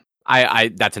radar.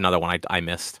 I that's another one I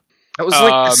missed. It was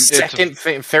like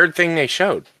the third thing they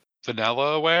showed.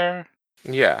 Vanillaware?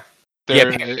 Yeah.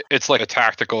 It's like a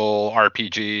tactical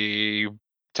RPG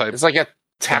type. It's like a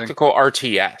tactical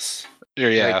RTS.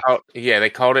 Yeah. They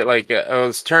called it like it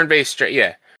was turn-based.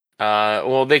 Yeah.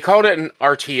 Well, they called it an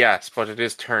RTS, but it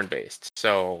is turn-based.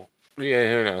 So yeah,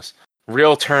 who knows?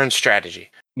 Real turn strategy.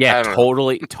 Yeah,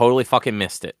 totally fucking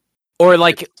missed it.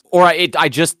 I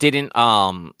just didn't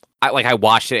I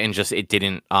watched it and just it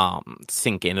didn't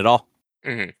sink in at all.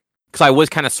 Mm-hmm. Because I was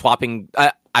kind of swapping.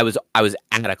 I was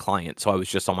at a client, so I was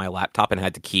just on my laptop and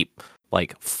had to keep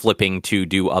like flipping to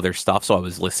do other stuff. So I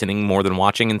was listening more than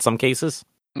watching in some cases.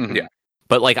 Mm-hmm. Yeah,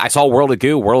 but like I saw World of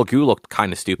Goo. World of Goo looked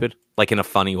kind of stupid, like in a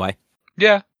funny way.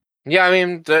 Yeah. I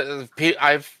mean,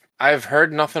 I've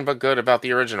heard nothing but good about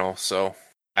the original, so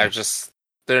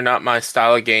they're not my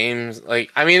style of games.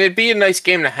 Like, I mean, it'd be a nice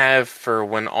game to have for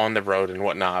when on the road and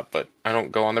whatnot, but I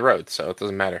don't go on the road, so it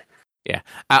doesn't matter. Yeah,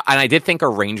 and I did think a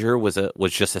ranger was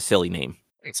just a silly name.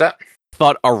 What's that?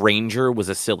 Thought a ranger was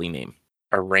a silly name.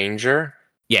 A ranger?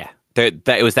 Yeah, that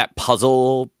it was that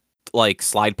puzzle, like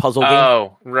slide puzzle game.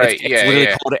 Oh, right. It's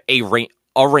literally called a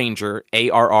ranger,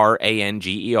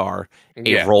 ARRANGER,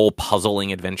 a role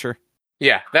puzzling adventure.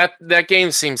 Yeah, that game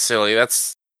seems silly.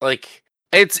 That's like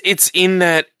it's in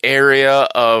that area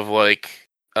of like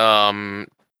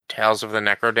Tales of the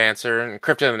Necrodancer and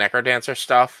Crypt of the Necrodancer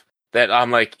stuff that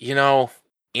I'm like,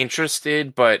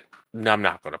 interested, but I'm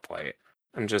not going to play it.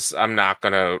 I'm not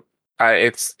going to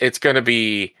it's going to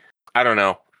be, I don't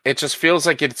know. It just feels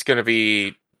like it's going to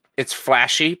be, it's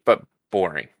flashy but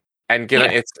boring. And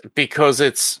it's because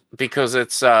it's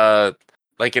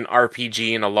like an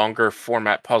RPG in a longer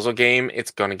format puzzle game,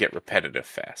 it's going to get repetitive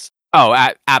fast. Oh,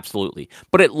 absolutely.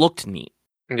 But it looked neat.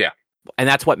 Yeah. And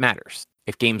that's what matters.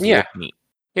 If games look neat.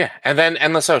 Yeah. And then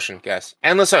Endless Ocean, guys.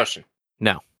 Endless Ocean.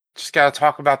 No. Just got to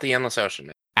talk about the Endless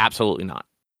Ocean. Absolutely not.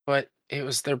 But it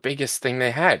was their biggest thing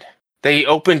they had. They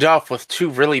opened up with two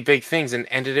really big things and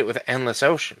ended it with Endless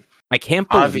Ocean. I can't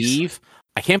believe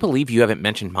you haven't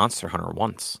mentioned Monster Hunter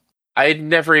once. I'd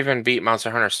never even beat Monster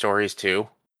Hunter Stories 2.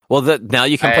 Well, now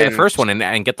you can play the first one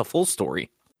and get the full story.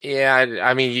 Yeah,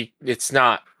 I mean, it's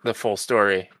not the full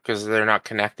story because they're not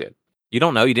connected. You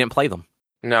don't know? You didn't play them.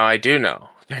 No, I do know.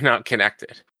 They're not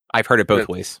connected. I've heard it both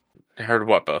ways. I heard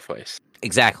what both ways?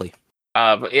 Exactly.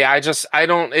 But yeah,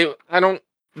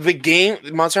 the game,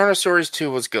 Monster Hunter Stories 2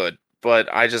 was good, but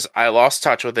I lost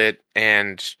touch with it,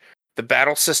 and the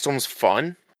battle system's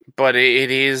fun, but it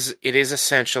is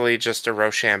essentially just a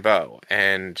Rochambeau,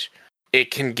 and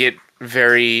it can get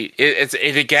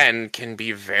it again can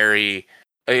be very,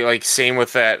 like, same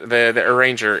with the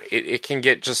Arranger, it can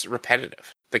get just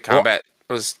repetitive. The combat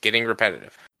was getting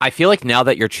repetitive. I feel like now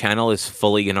that your channel is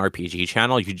fully an RPG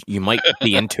channel, you might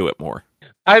be into it more.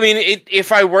 I mean,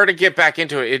 if I were to get back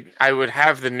into it, I would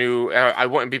have the new. I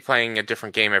wouldn't be playing a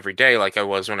different game every day like I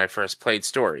was when I first played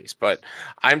Stories. But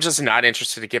I'm just not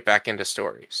interested to get back into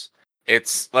Stories.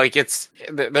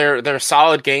 They're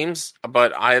solid games,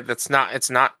 but it's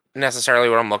not necessarily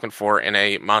what I'm looking for in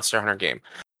a Monster Hunter game.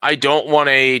 I don't want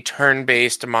a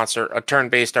turn-based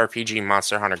RPG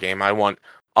Monster Hunter game. I want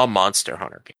a Monster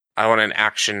Hunter game. I want an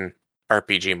action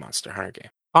RPG Monster Hunter game.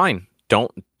 Fine.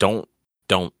 Don't.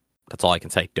 That's all I can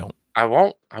say. Don't. I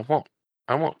won't. Do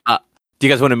you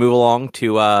guys want to move along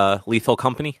to Lethal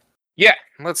Company? Yeah,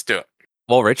 let's do it.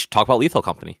 Well, Rich, talk about Lethal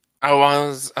Company. Oh,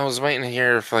 I was waiting to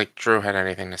hear if like Drew had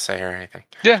anything to say or anything.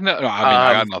 Yeah, no, I mean,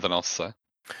 I got nothing else to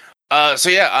say. So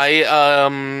yeah, I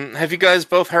have you guys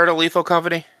both heard of Lethal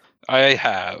Company? I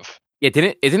have. Yeah,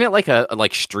 isn't it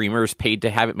like streamers paid to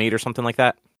have it made or something like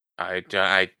that?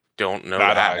 I don't know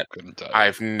that.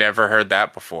 I've never heard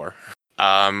that before.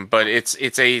 But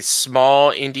it's a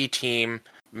small indie team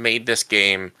made this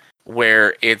game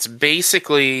where it's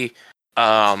basically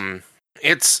I'm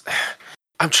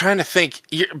trying to think.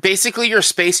 You're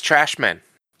space trash men.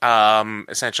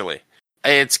 Essentially,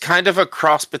 it's kind of a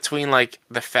cross between like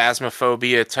the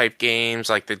Phasmophobia type games,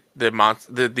 like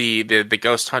the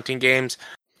ghost hunting games,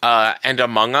 and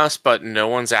Among Us, but no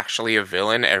one's actually a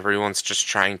villain. Everyone's just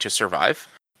trying to survive.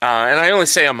 And I only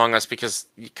say Among Us because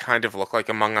you kind of look like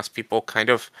Among Us people, kind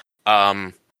of.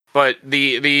 But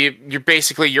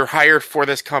you're hired for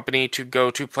this company to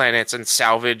go to planets and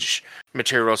salvage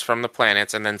materials from the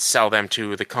planets and then sell them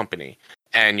to the company.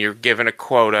 And you're given a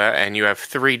quota, and you have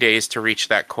 3 days to reach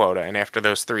that quota. And after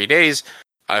those 3 days,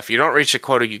 if you don't reach the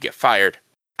quota, you get fired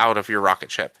out of your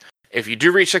rocket ship. If you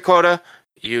do reach the quota,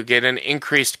 you get an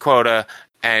increased quota,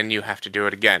 and you have to do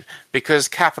it again. Because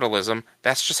capitalism,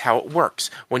 that's just how it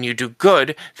works. When you do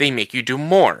good, they make you do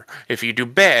more. If you do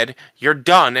bad, you're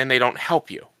done, and they don't help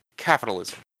you.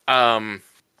 Capitalism.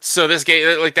 So this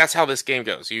game, like, that's how this game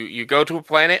goes. You go to a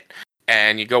planet,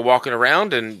 and you go walking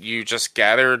around, and you just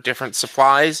gather different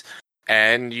supplies,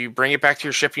 and you bring it back to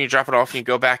your ship, and you drop it off, and you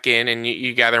go back in, and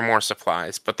you gather more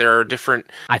supplies. But there are different...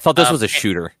 I thought this was a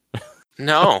shooter.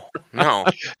 No.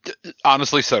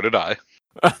 Honestly, so did I.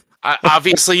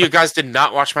 Obviously, you guys did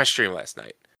not watch my stream last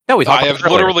night. No, we talked I about have it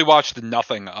earlier. literally watched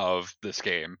nothing of this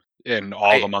game in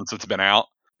all the months it's been out.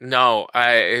 No,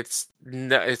 it's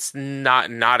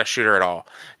not a shooter at all.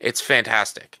 It's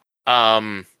fantastic.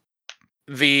 The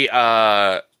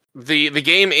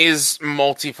game is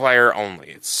multiplayer only.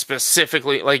 It's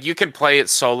specifically like you can play it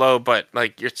solo, but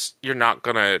like you're not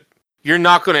gonna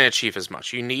achieve as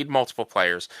much. You need multiple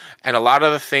players, and a lot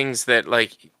of the things that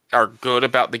like are good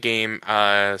about the game,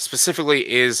 specifically,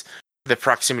 is the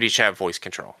proximity chat voice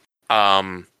control.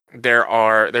 It's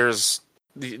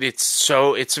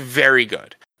very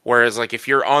good. Whereas, like, if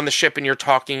you're on the ship and you're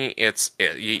talking,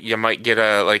 you might get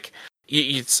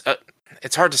it's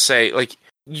hard to say. Like,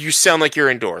 you sound like you're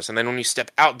indoors, and then when you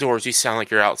step outdoors, you sound like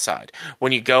you're outside.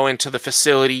 When you go into the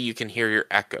facility, you can hear your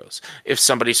echoes. If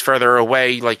somebody's further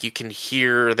away, like, you can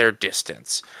hear their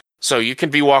distance. So you can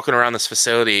be walking around this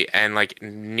facility and, like,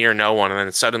 near no one, and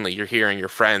then suddenly you're hearing your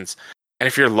friends. And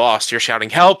if you're lost, you're shouting,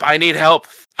 "Help! I need help!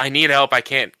 I need help! I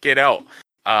can't get out!"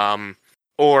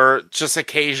 Or just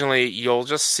occasionally, you'll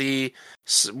just see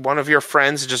one of your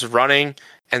friends just running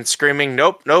and screaming,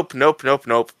 "Nope, nope, nope, nope,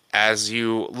 nope," as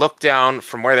you look down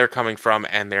from where they're coming from,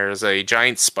 and there's a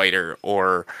giant spider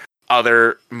or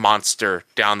other monster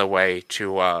down the way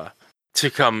to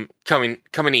come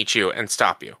and eat you and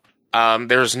stop you.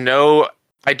 There's no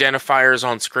identifiers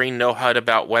on screen, no HUD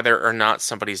about whether or not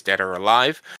somebody's dead or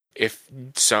alive. If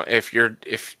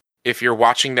you're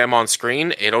watching them on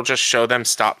screen, it'll just show them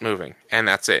stop moving, and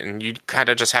that's it. And you kind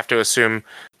of just have to assume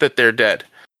that they're dead.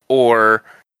 Or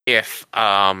if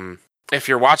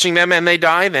you're watching them and they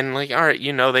die, then like, all right,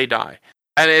 they die.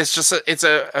 And it's just it's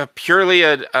a purely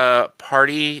a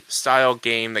party style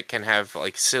game that can have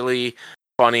like silly,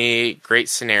 funny, great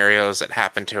scenarios that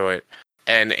happen to it,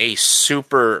 and a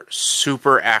super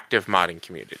active modding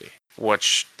community.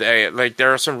 Which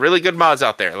there are some really good mods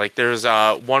out there. Like there's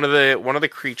one of the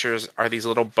creatures are these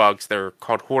little bugs. They're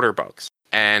called hoarder bugs,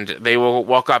 and they will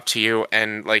walk up to you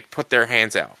and like put their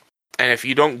hands out. And if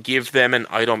you don't give them an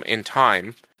item in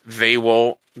time, they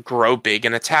will grow big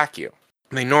and attack you.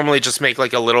 They normally just make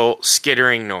like a little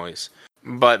skittering noise,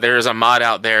 but there's a mod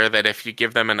out there that if you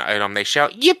give them an item, they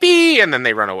shout "Yippee!" and then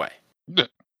they run away,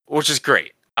 which is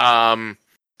great.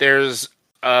 There's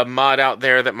a mod out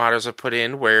there that modders have put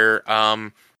in where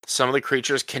some of the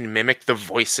creatures can mimic the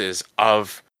voices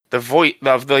of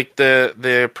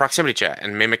the proximity chat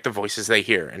and mimic the voices they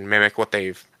hear and mimic what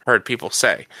they've heard people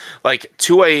say, like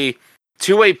to a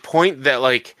point that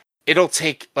like it'll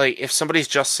take like if somebody's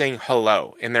just saying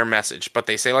hello in their message, but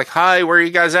they say like, "Hi, where are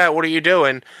you guys at? What are you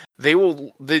doing?"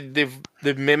 The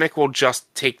mimic will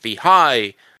just take the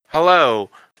 "Hi,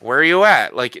 hello, where are you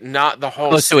at?" Like not the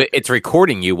whole. Oh, so it's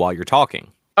recording you while you're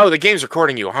talking. Oh, the game's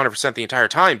recording you 100% the entire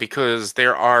time because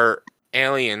there are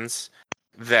aliens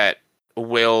that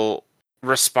will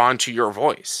respond to your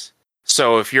voice.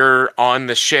 So if you're on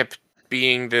the ship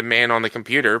being the man on the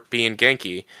computer, being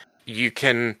Genki, you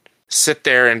can sit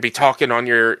there and be talking on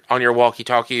your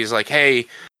walkie-talkies like, "Hey,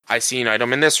 I see an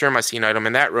item in this room, I see an item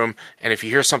in that room," and if you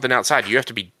hear something outside, you have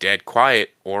to be dead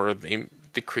quiet or the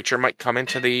creature might come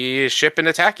into the ship and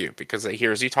attack you because it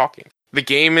hears you talking. The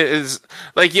game is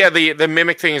like, yeah, the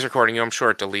mimic thing is recording you. I'm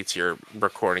sure it deletes your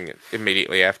recording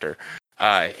immediately after.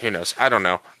 Who knows? I don't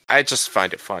know. I just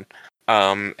find it fun.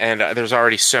 And there's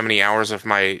already so many hours of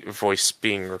my voice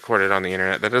being recorded on the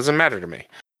internet that doesn't matter to me.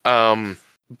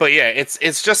 But yeah,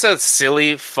 it's just a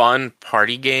silly, fun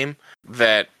party game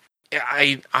that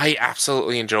I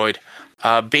absolutely enjoyed.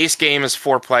 Base game is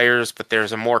 4 players, but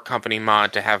there's a more company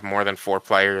mod to have more than 4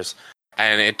 players,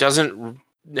 and it doesn't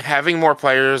having more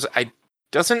players. I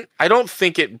don't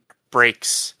think it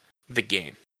breaks the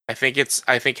game. I think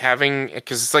having,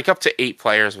 because it's like up to 8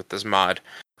 players with this mod.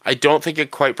 I don't think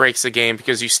it quite breaks the game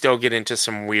because you still get into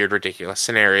some weird, ridiculous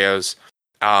scenarios.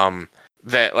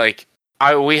 That like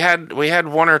We had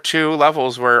one or two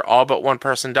levels where all but one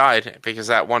person died because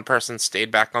that one person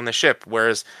stayed back on the ship.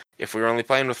 Whereas if we were only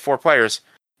playing with 4 players,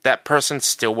 that person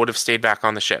still would have stayed back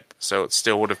on the ship. So it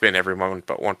still would have been everyone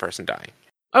but one person dying.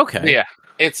 Okay. Yeah,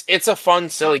 it's a fun,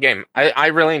 silly game. I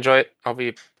really enjoy it. I'll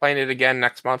be playing it again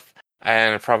next month,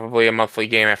 and probably a monthly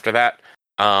game after that.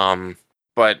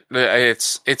 But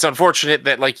it's unfortunate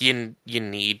that like you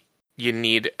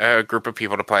need a group of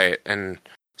people to play it, and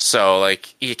so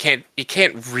like you can't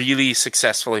really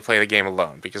successfully play the game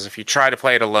alone, because if you try to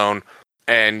play it alone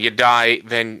and you die,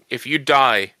 then if you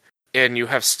die and you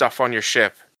have stuff on your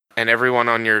ship and everyone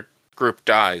on your group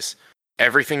dies,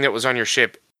 everything that was on your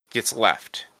ship gets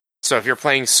left. So if you're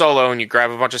playing solo and you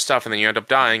grab a bunch of stuff and then you end up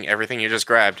dying, everything you just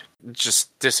grabbed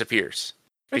just disappears,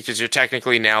 because you're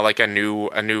technically now like a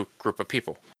new group of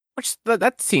people. Which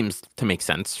that seems to make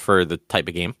sense for the type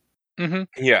of game. Mm-hmm.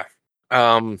 Yeah.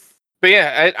 But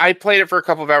yeah, I played it for a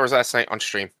couple of hours last night on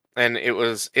stream, and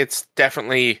it's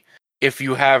definitely, if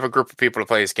you have a group of people to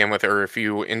play this game with, or if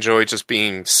you enjoy just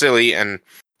being silly and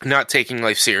not taking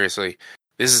life seriously,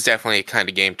 this is definitely a kind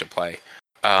of game to play.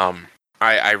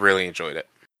 I really enjoyed it.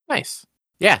 Nice.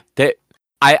 Yeah.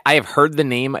 I have heard the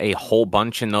name a whole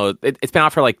bunch, and it's been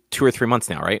out for like 2 or 3 months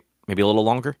now, right? Maybe a little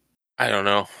longer. I don't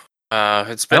know. I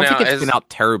don't think it's been out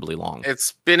terribly long.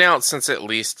 It's been out since at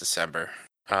least December.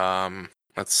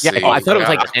 Let's see. Yeah, I thought it was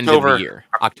like end of the year.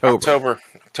 October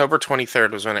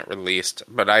 23rd was when it released,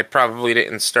 but I probably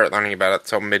didn't start learning about it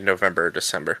until mid-November or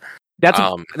December. That's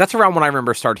around when I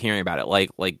remember started hearing about it,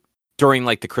 like during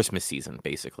like the Christmas season,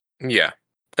 basically. Yeah,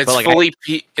 it's but, like, fully.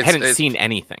 I hadn't seen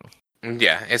anything.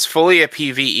 Yeah, it's fully a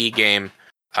PvE game.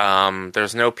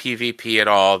 There's no PvP at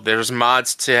all. There's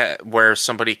mods to where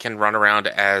somebody can run around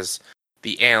as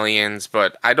the aliens,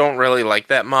 but I don't really like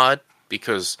that mod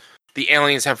because the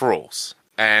aliens have rules,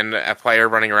 and a player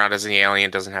running around as an alien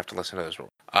doesn't have to listen to those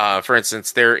rules. For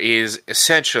instance, there is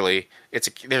essentially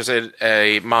there's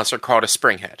a monster called a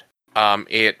springhead.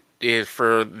 It is,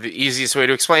 for the easiest way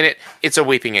to explain it, it's a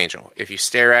weeping angel. If you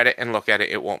stare at it and look at it,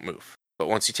 it won't move. But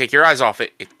once you take your eyes off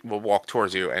it, it will walk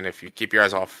towards you, and if you keep your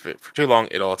eyes off it for too long,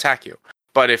 it'll attack you.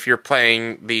 But if you're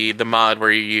playing the mod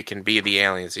where you can be the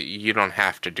aliens, you don't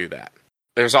have to do that.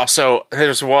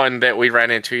 There's one that we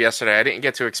ran into yesterday. I didn't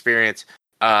get to experience.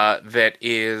 That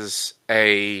is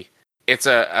a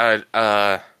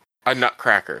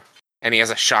nutcracker, and he has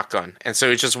a shotgun, and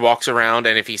so he just walks around,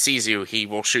 and if he sees you, he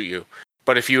will shoot you.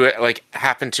 But if you like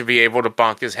happen to be able to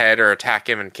bonk his head or attack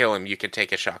him and kill him, you can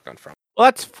take a shotgun from him. Well,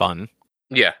 that's fun.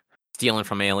 Yeah, stealing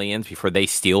from aliens before they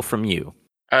steal from you.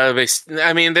 They're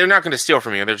not going to steal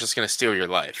from you. They're just going to steal your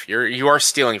life. You are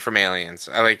stealing from aliens.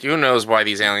 Who knows why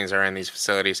these aliens are in these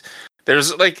facilities?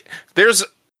 There's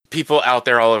people out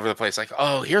there all over the place. Like,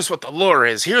 oh, here's what the lore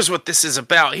is. Here's what this is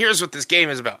about. Here's what this game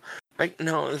is about. Like,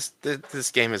 no,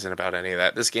 this game isn't about any of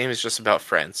that. This game is just about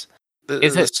friends.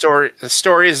 The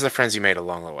story is the friends you made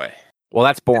along the way. Well,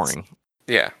 that's boring.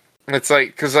 It's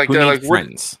like, because like who they're needs like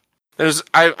friends.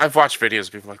 I've watched videos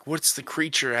of people like, what's the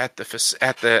creature at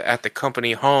the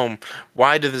company home?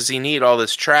 Why does he need all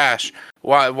this trash?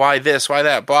 Why this? Why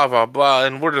that? Blah blah blah.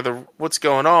 And what's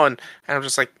going on? And I'm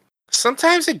just like,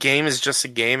 sometimes a game is just a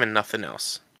game and nothing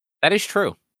else. That is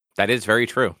true. That is very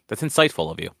true. That's insightful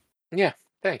of you. Yeah,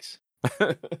 thanks.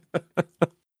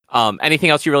 Anything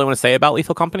else you really want to say about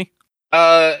Lethal Company?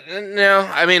 No.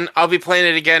 I mean, I'll be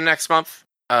playing it again next month.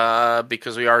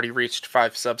 Because we already reached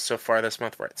 5 subs so far this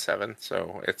month. We're at 7,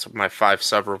 so it's my 5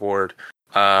 sub reward.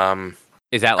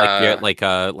 Is that like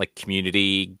like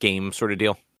community game sort of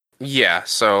deal? Yeah.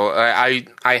 So I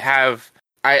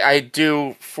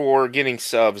do, for getting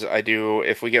subs. I do,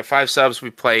 if we get 5 subs, we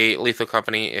play Lethal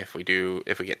Company. If we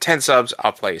get 10 subs,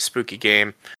 I'll play a spooky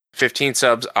game. 15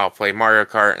 subs, I'll play Mario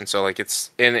Kart. And so like it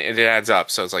adds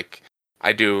up. So it's like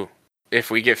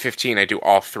if we get 15, I do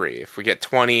all 3. If we get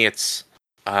 20, it's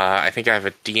I think I have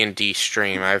a D&D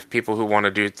stream. I have people who want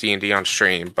to do D&D on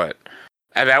stream, but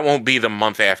that won't be the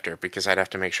month after because I'd have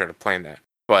to make sure to plan that.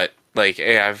 But like,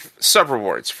 I have sub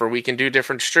rewards for we can do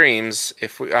different streams.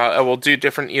 If we will do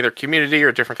different either community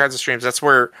or different kinds of streams. That's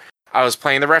where I was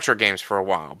playing the retro games for a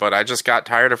while, but I just got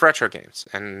tired of retro games,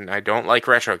 and I don't like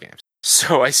retro games,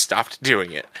 so I stopped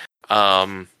doing it.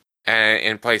 And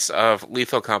in place of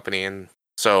Lethal Company, and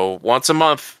so once a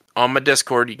month. On my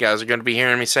Discord, you guys are going to be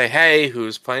hearing me say, hey,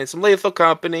 who's playing some Lethal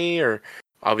Company? Or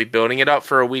I'll be building it up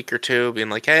for a week or two, being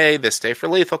like, hey, this day for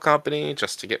Lethal Company,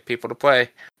 just to get people to play.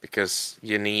 Because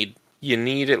you need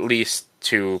at least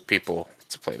 2 people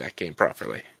to play that game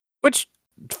properly. Which,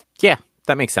 yeah,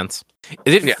 that makes sense.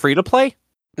 Is it free to play?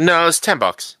 No, it's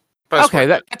 $10. Okay,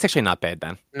 that's actually not bad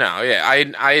then. No, yeah,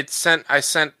 I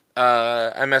sent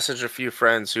I messaged a few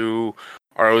friends who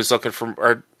are always looking for,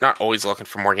 or not always looking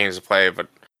for more games to play, but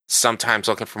sometimes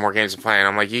looking for more games to play. And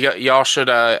I'm like, y'all should.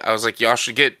 I was like, y'all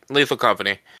should get Lethal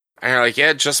Company. And they're like,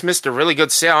 yeah, just missed a really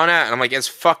good sale on that. And I'm like, it's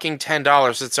fucking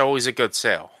 $10. It's always a good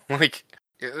sale. Like,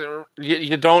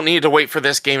 you don't need to wait for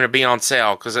this game to be on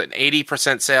sale, because an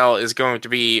 80% sale is going to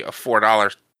be a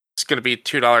 $4. It's going to be a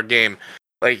 $2 game.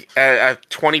 Like, a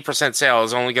 20% sale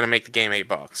is only going to make the game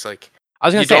 $8. Like, I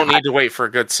was gonna you say, don't need to wait for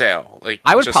a good sale. Like,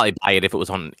 I would probably buy it if it was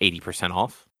on 80%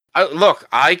 off. Look,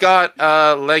 I got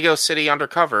Lego City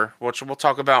Undercover, which we'll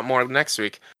talk about more next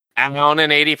week, on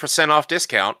an 80% off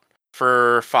discount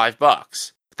for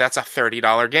 $5. That's a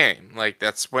 $30 game. Like,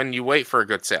 that's when you wait for a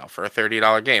good sale for a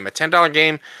 $30 game. A $10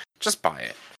 game, just buy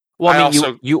it. Well, I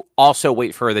mean, you also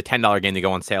wait for the $10 game to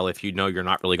go on sale if you know you're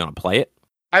not really going to play it.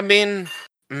 I mean,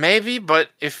 maybe, but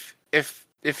if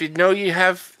you know you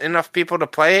have enough people to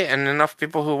play it and enough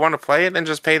people who want to play it, then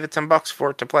just pay the $10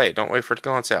 for it to play it. Don't wait for it to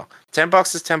go on sale.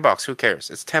 $10 is $10. Who cares?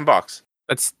 It's $10.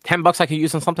 That's $10 I could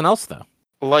use on something else, though.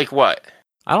 Like what?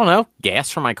 I don't know.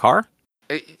 Gas for my car?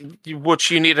 Which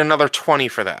you need another 20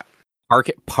 for that.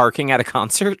 Parking at a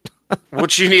concert?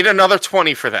 Which you need another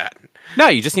 20 for that. No,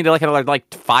 you just need another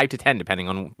 5 to 10 depending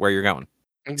on where you're going.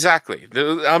 Exactly.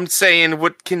 I'm saying,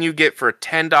 what can you get for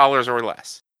 $10 or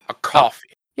less? A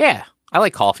coffee. Yeah, I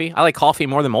like coffee. I like coffee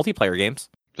more than multiplayer games.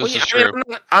 This is true.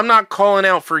 I'm not calling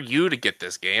out for you to get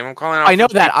this game. I'm calling out. I know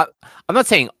that. I'm not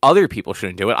saying other people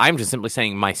shouldn't do it. I'm just simply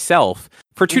saying myself.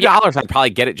 For $2, I'd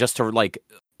probably get it just to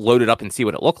load it up and see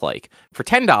what it looked like. For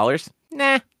 $10,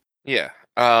 nah. Yeah.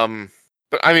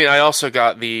 But I mean, I also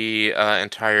got the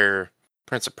entire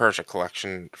Prince of Persia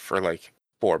collection for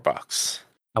 $4.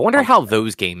 I wonder how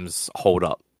those games hold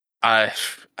up.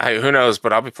 Who knows?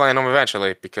 But I'll be playing them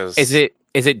eventually, because is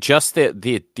it just the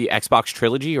Xbox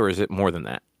trilogy, or is it more than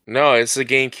that? No, it's the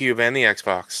GameCube and the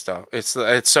Xbox stuff.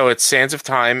 It's Sands of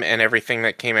Time and everything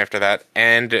that came after that,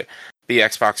 and the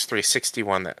Xbox 360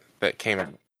 one that came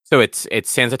out. So it's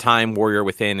Sands of Time, Warrior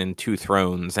Within, and Two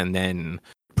Thrones, and then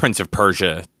Prince of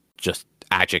Persia, just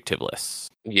adjectiveless.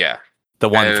 Yeah, the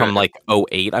one from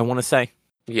 '08, I want to say.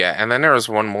 Yeah, and then there was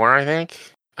one more, I think.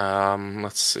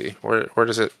 Let's see. Where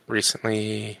does it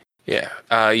recently?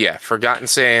 Yeah. Forgotten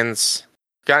Sands,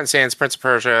 Prince of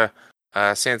Persia,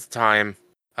 Sands of Time,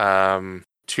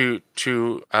 Two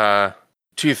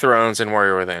Thrones, and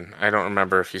Warrior Within. I don't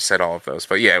remember if you said all of those,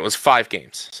 but yeah, it was 5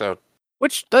 games. So,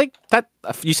 which that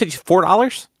you said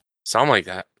 $4? Something like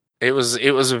that. It was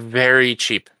very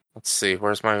cheap. Let's see.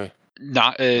 Where's my?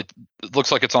 It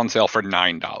looks like it's on sale for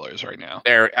 $9 right now.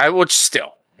 There, I would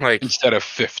still instead of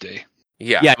 $50.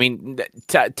 Yeah, I mean,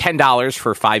 $10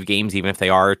 for 5 games, even if they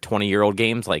are 20-year-old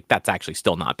games, that's actually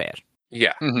still not bad.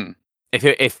 Yeah. Mm-hmm.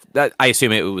 If that, I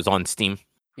assume it was on Steam.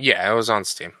 Yeah, it was on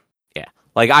Steam. Yeah,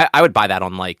 I would buy that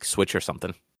on Switch or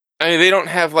something. I mean, they don't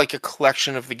have a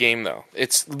collection of the game though.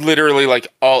 It's literally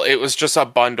it was just a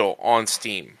bundle on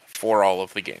Steam for all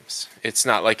of the games. It's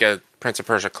not like a Prince of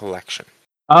Persia collection.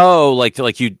 Oh,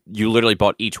 you literally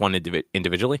bought each one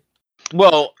individually?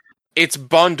 Well, it's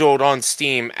bundled on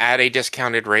Steam at a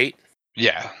discounted rate.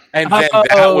 Yeah. And then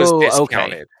that was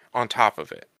discounted on top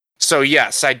of it. So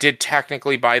yes, I did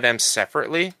technically buy them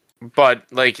separately, but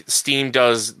Steam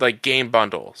does game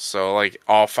bundles. So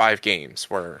all 5 games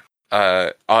were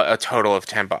a total of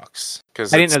 $10. I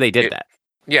didn't know they did that.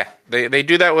 Yeah, they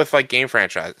do that with game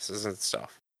franchises and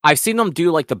stuff. I've seen them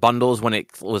do the bundles when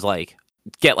it was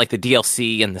get the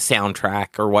DLC and the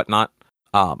soundtrack or whatnot.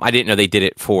 I didn't know they did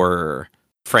it for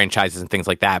franchises and things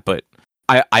like that, but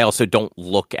I also don't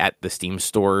look at the Steam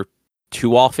store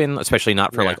too often, especially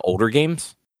not for older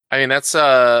games. I mean, that's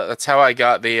how I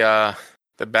got the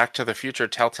Back to the Future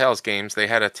Telltale's games. They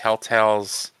had a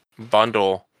Telltale's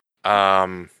bundle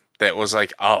that was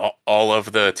all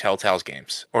of the Telltale's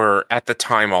games, or at the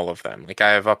time all of them. I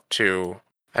have up to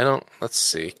let's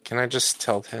see. Can I just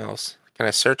Telltale's? Can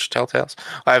I search Telltale's?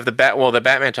 I have the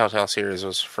Batman Telltale series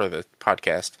was for the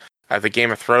podcast. I have the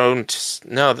Game of Thrones.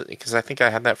 No, because I think I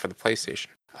had that for the PlayStation.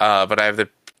 But I have the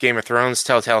Game of Thrones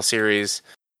Telltale series,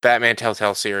 Batman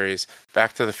Telltale series,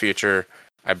 Back to the Future.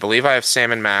 I believe I have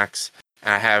Sam and Max.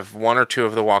 And I have 1 or 2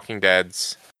 of the Walking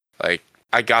Deads.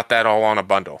 I got that all on a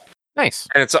bundle. Nice.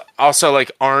 And it's also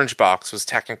Orange Box was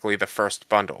technically the first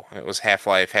bundle. It was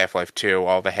Half-Life, Half-Life 2,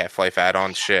 all the Half-Life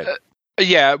add-on shit.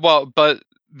 Yeah, well, but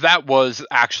that was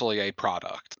actually a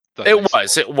product. It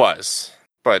was.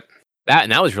 But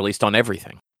that was released on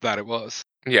everything. That it was.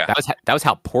 Yeah. That was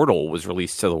how Portal was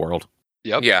released to the world.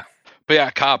 Yep. Yeah. But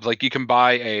yeah, Cobb, you can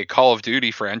buy a Call of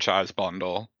Duty franchise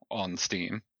bundle on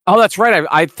Steam. Oh, that's right.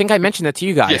 I think I mentioned that to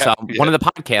you guys. Yeah, One of the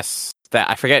podcasts that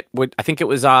I forget what I think it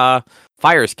was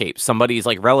Fire Escape. Somebody's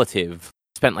like relative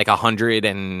spent like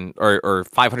 $100 or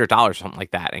 $500 or something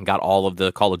like that and got all of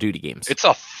the Call of Duty games. It's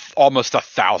almost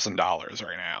 $1,000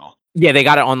 right now. Yeah, they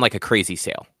got it on like a crazy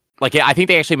sale. Like, yeah, I think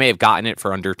they actually may have gotten it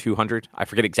for under 200. I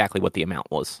forget exactly what the amount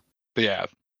was. But yeah,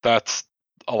 that's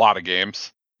a lot of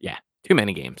games. Yeah, too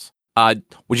many games.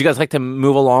 Would you guys like to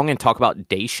move along and talk about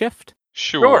Day Shift?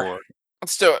 Sure.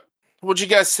 Let's do it. What'd you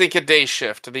guys think of Day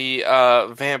Shift, the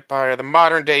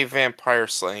modern day vampire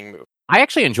slaying movie? I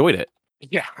actually enjoyed it.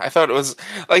 Yeah, I thought it was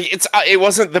like it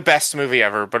wasn't the best movie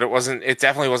ever, but it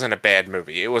definitely wasn't a bad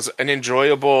movie. It was an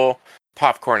enjoyable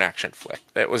popcorn action flick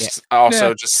that was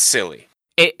also just silly.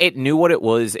 It knew what it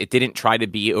was. It didn't try to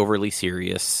be overly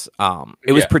serious.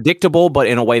 It was predictable, but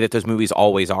in a way that those movies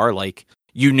always are. Like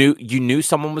you knew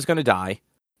someone was going to die,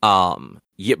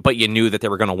 but you knew that they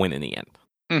were going to win in the end.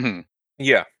 Mm-hmm.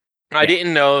 Yeah. I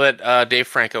didn't know that Dave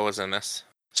Franco was in this.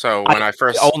 So when I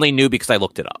first only knew because I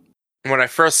looked it up. When I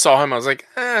first saw him, I was like,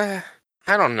 I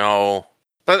don't know.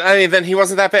 But I mean, then he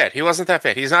wasn't that bad.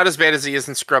 He's not as bad as he is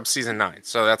in Scrubs Season 9,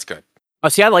 so that's good. Oh,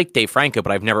 see, I like Dave Franco,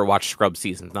 but I've never watched Scrubs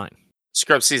Season 9.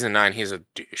 Scrubs Season 9, he's a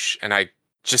douche, and I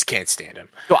just can't stand him.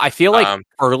 So I feel like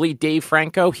early Dave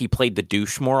Franco, he played the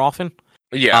douche more often.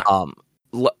 Yeah.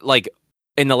 Like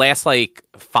in the last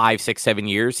 5, 6, 7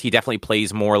 years, he definitely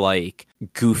plays more like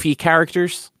goofy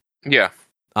characters. Yeah.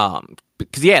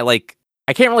 Because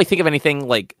I can't really think of anything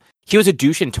like he was a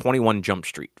douche in 21 Jump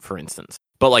Street, for instance.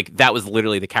 But that was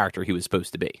literally the character he was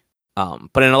supposed to be.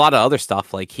 But in a lot of other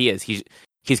stuff, he's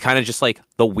kind of just like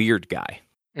the weird guy.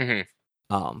 Mm-hmm.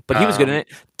 But he was good in it.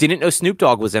 Didn't know Snoop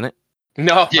Dogg was in it.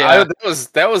 No, yeah,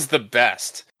 that was the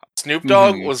best. Snoop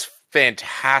Dogg was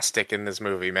fantastic in this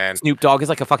movie, man. Snoop Dogg is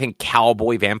like a fucking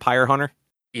cowboy vampire hunter.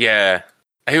 Yeah,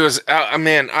 he was.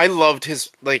 Man, I loved his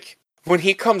when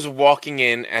he comes walking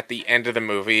in at the end of the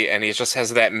movie and he just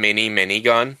has that mini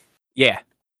gun. Yeah,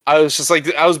 I was just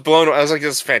I was blown. I was like,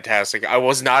 this is fantastic. I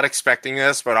was not expecting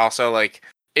this, but also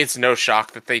it's no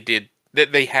shock that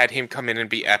they had him come in and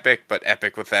be epic, but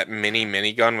epic with that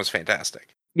mini gun was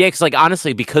fantastic. Yeah, because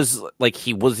honestly, because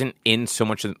he wasn't in so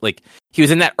much he was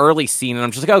in that early scene, and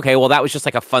I'm just like, okay, well that was just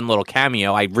a fun little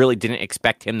cameo. I really didn't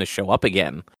expect him to show up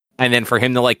again, and then for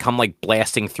him to come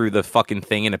blasting through the fucking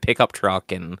thing in a pickup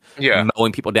truck and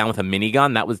mowing people down with a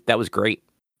minigun, that was great.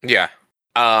 Yeah.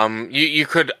 You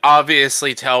could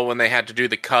obviously tell when they had to do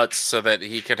the cuts so that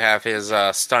he could have his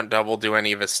stunt double do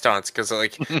any of his stunts, because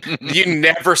you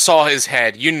never saw his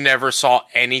head, you never saw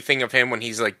anything of him when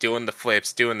he's doing the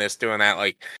flips, doing this, doing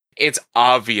that. It's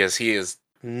obvious he is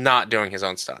not doing his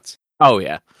own stunts. Oh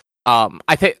yeah.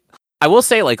 I think I will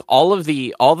say all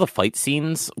the fight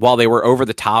scenes, while they were over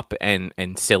the top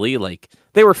and silly,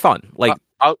 they were fun.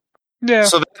 Yeah.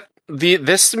 So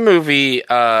this movie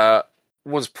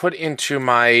was put into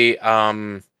my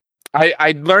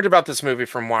I learned about this movie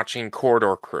from watching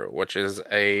Corridor Crew, which is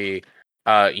a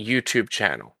YouTube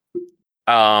channel.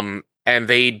 And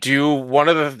they do one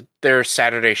of their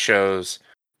Saturday shows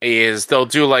is they'll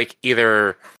do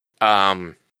either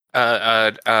because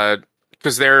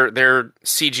they're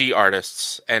CG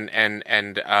artists and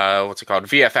what's it called,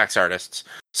 VFX artists.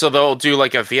 So they'll do a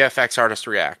VFX artist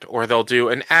react, or they'll do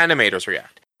an animator's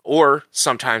react. Or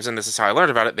sometimes, and this is how I learned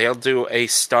about it, they'll do a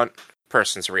stunt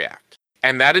person's react.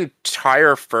 And that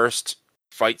entire first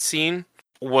fight scene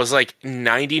was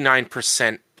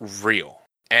 99% real.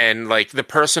 And the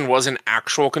person was an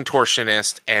actual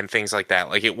contortionist and things like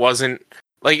that. It wasn't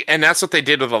and that's what they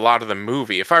did with a lot of the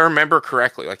movie. If I remember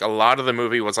correctly, a lot of the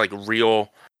movie was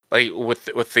real,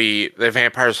 with the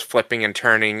vampires flipping and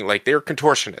turning, they're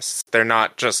contortionists. They're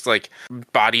not just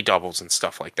body doubles and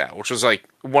stuff like that, which was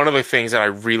one of the things that I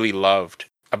really loved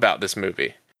about this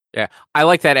movie. Yeah, I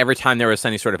like that every time there was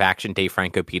any sort of action, Dave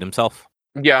Franco peed himself.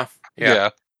 Yeah.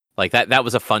 That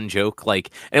was a fun joke. And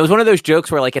it was one of those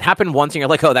jokes where it happened once and you're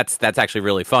like, oh, that's actually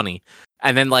really funny.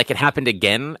 And then it happened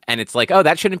again and it's oh,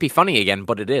 that shouldn't be funny again,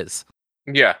 but it is.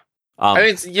 Yeah.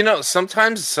 I mean,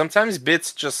 sometimes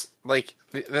bits just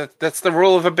that's the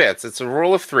rule of a bit. It's a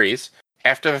rule of threes.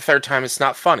 After the third time, it's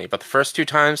not funny. But the first 3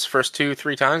 times,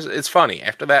 it's funny.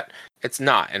 After that, it's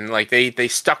not. And they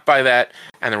stuck by that.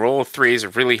 And the rule of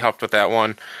threes really helped with that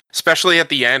one. Especially at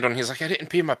the end when he's like, I didn't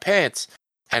pee my pants.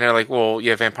 And they're like, well,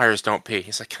 yeah, vampires don't pee.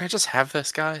 He's like, can I just have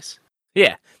this, guys?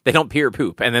 Yeah, they don't pee or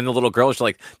poop. And then the little girl is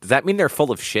like, does that mean they're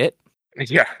full of shit?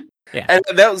 Yeah. Yeah. And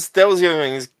that was the other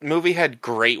thing. This movie had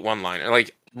great one-liners.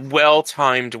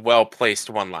 Well-timed, well-placed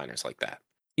one-liners like that.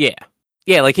 Yeah.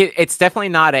 Yeah, it's definitely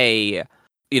not a,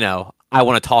 I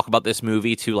want to talk about this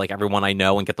movie to everyone I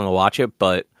know and get them to watch it,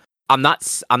 but I'm not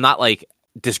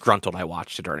disgruntled I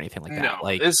watched it or anything like that. No,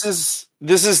 Like, this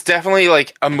is definitely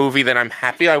like a movie that I'm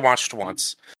happy I watched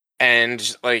once.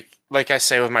 And like I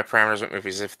say with my parameters with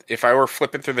movies, if I were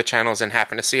flipping through the channels and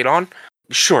happen to see it on,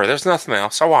 sure, there's nothing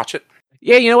else, I'll watch it.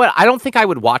 yeah, you know what? I don't think I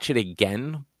would watch it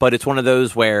again, but it's one of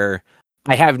those where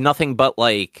I have nothing but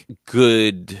like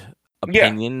good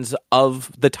opinions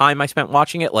of the time I spent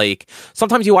watching it. Like,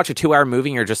 sometimes you watch a 2-hour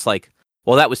movie and you're just like,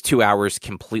 well, that was 2 hours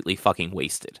completely fucking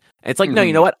wasted. And it's like, no,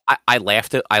 you know what? I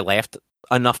laughed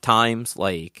enough times.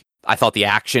 Like, I thought the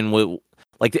action was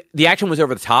like the action was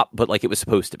over the top, but like it was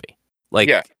supposed to be. Like,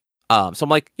 so I'm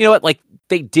like, you know what? Like,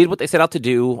 they did what they set out to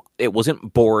do. It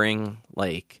wasn't boring.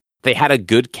 Like, they had a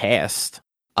good cast.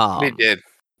 They did.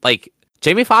 Like,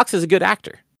 Jamie Foxx is a good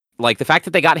actor. Like, the fact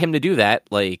that they got him to do that,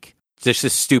 like, just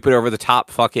this stupid over the top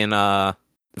fucking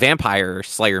vampire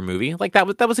slayer movie, like that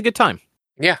was a good time.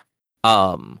 Yeah.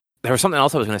 There was something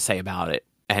else I was going to say about it,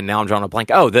 and now I'm drawing a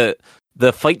blank. Oh,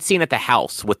 the fight scene at the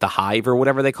house with the hive or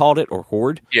whatever they called it, or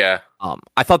horde. Yeah.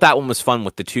 I thought that one was fun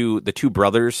with the two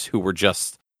brothers who were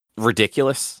just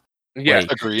ridiculous. Yeah,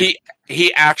 Like, agreed.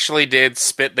 He actually did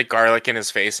spit the garlic in his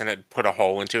face and it put a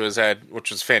hole into his head, which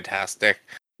was fantastic.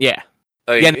 Yeah.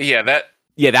 Like,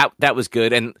 that was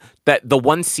good. And that the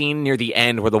one scene near the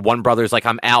end where the one brother's like,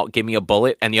 I'm out, give me a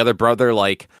bullet, and the other brother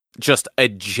like just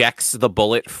ejects the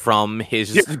bullet from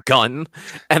his gun,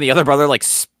 and the other brother like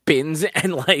spins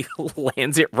and like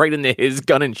lands it right into his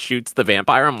gun and shoots the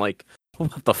vampire. I'm like,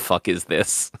 what the fuck is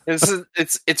this?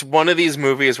 It's one of these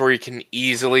movies where you can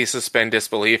easily suspend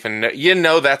disbelief, and you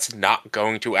know that's not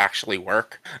going to actually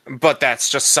work, but that's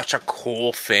just such a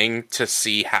cool thing to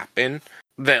see happen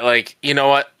that, like, you know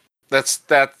what, that's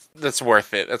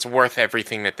worth it. That's worth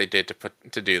everything that they did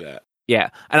to do that. Yeah,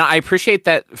 and I appreciate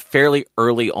that fairly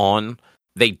early on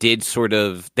they did sort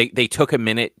of they took a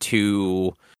minute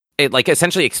to like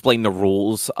essentially explain the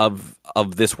rules of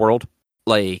this world,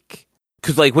 like.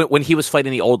 Because, like, when he was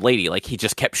fighting the old lady, like, he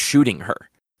just kept shooting her.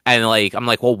 And, like, I'm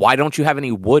like, well, why don't you have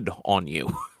any wood on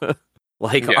you?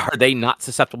 Like, are they not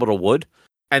susceptible to wood?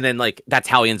 And then, like, that's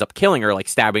how he ends up killing her, like,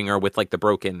 stabbing her with, like, the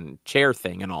broken chair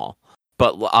thing and all.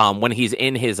 But when he's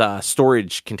in his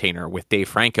storage container with Dave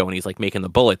Franco and he's, like, making the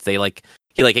bullets, he,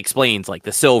 explains, like,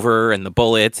 the silver and the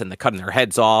bullets and the cutting their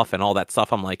heads off and all that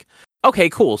stuff. I'm like, okay,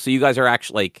 cool. So you guys are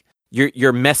actually, like...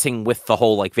 You're messing with the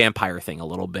whole like vampire thing a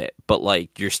little bit, but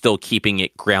like you're still keeping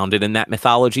it grounded in that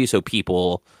mythology, so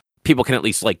people can at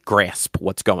least like grasp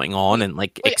what's going on and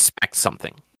like expect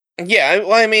something. Yeah,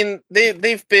 well, I mean,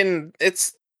 they've been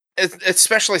it's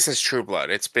especially since True Blood.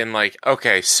 It's been like,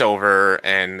 okay, silver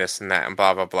and this and that and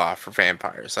blah blah blah for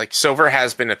vampires. Like, silver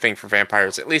has been a thing for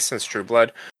vampires at least since True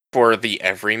Blood for the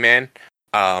everyman.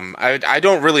 I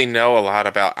don't really know a lot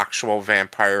about actual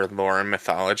vampire lore and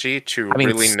mythology to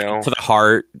really know. To the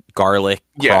heart, garlic,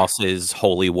 crosses,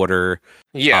 holy water.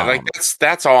 Yeah, like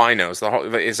that's all I know. Is all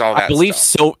that. I believe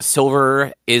stuff.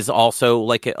 Silver is also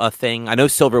like a thing. I know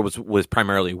Silver was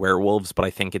primarily werewolves, but I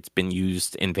think it's been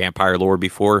used in vampire lore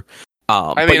before.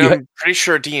 I mean, I'm pretty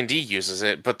sure D&D uses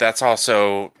it, but that's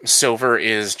also silver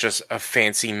is just a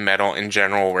fancy metal in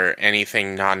general, where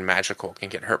anything non-magical can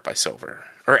get hurt by silver.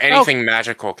 Or anything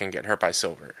magical can get hurt by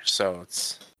silver. So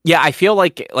it's I feel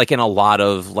like in a lot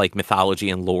of like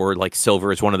mythology and lore, like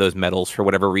silver is one of those metals for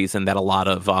whatever reason that a lot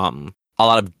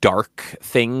of dark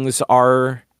things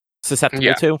are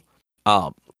susceptible to.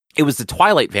 It was the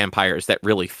Twilight vampires that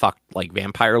really fucked like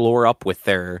vampire lore up with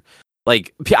their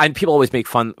like. People always make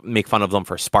fun of them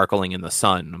for sparkling in the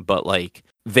sun, but like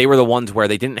they were the ones where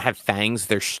they didn't have fangs.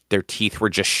 Their teeth were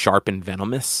just sharp and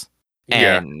venomous.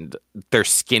 And their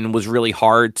skin was really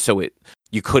hard, so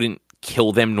you couldn't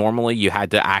kill them normally. You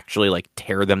had to actually like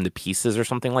tear them to pieces or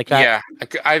something like that.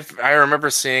 Yeah, I remember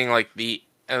seeing like the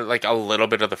like a little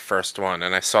bit of the first one,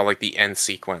 and I saw like the end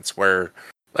sequence where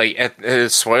like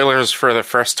spoilers for the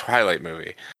first Twilight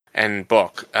movie and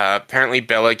book. Apparently,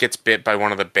 Bella gets bit by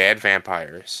one of the bad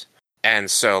vampires, and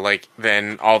so like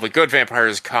then all the good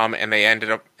vampires come, and they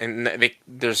ended up and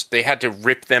they had to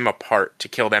rip them apart to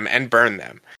kill them and burn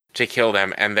them to kill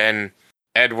them, and then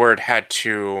Edward had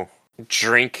to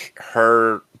drink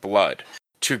her blood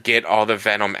to get all the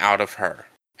venom out of her,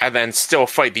 and then still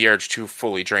fight the urge to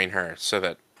fully drain her, so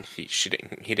that he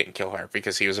didn't kill her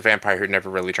because he was a vampire who never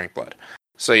really drank blood.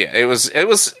 So yeah, it was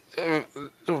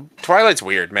Twilight's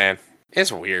weird, man.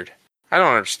 It's weird. I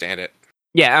don't understand it.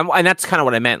 Yeah, and that's kind of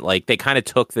what I meant. Like they kind of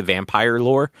took the vampire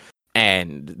lore,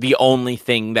 and the only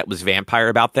thing that was vampire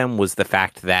about them was the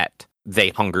fact that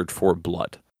they hungered for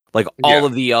blood. Like, all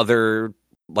of the other,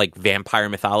 like, vampire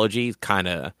mythology, kind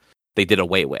of, they did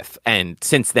away with. And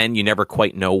since then, you never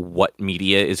quite know what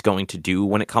media is going to do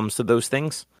when it comes to those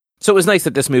things. So it was nice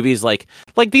that this movie is like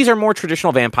these are more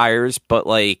traditional vampires, but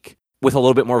like with a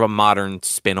little bit more of a modern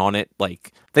spin on it.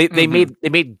 Like they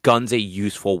made guns a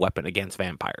useful weapon against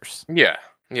vampires. Yeah.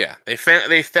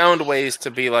 They found ways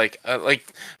to be like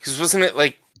because wasn't it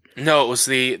like no, it was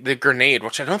the grenade,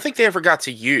 which I don't think they ever got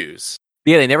to use.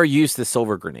 Yeah, they never used the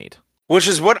silver grenade. Which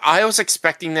is what I was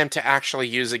expecting them to actually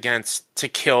use to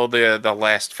kill the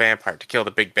last vampire, to kill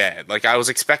the big bad. Like, I was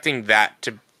expecting that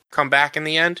to come back in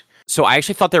the end. So I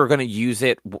actually thought they were going to use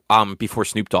it before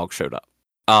Snoop Dogg showed up.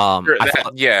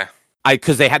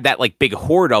 Because they had that like big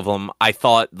horde of them. I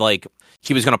thought like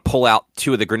he was going to pull out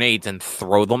 2 of the grenades and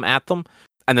throw them at them,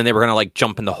 and then they were going to like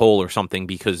jump in the hole or something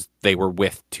because they were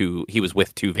with 2. He was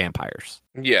with 2 vampires.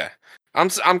 Yeah,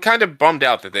 I'm kind of bummed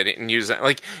out that they didn't use that.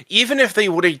 Like, even if they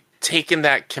would have taken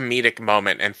that comedic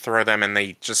moment and throw them and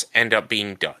they just end up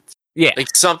being duds. Yeah. Like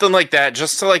something like that,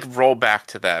 just to like roll back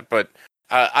to that. But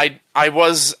I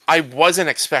wasn't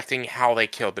expecting how they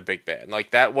killed the big bad.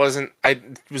 Like that was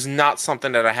not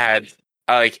something that I had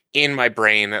like in my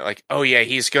brain that like, oh yeah,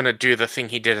 he's gonna do the thing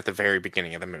he did at the very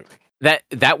beginning of the movie.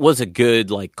 That was a good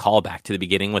like callback to the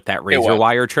beginning with that razor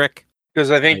wire trick.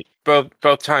 Because I think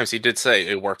both times he did say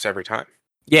it works every time.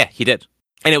 Yeah, he did.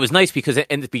 And it was nice because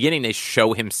in the beginning they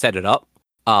show him set it up.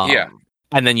 And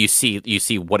then you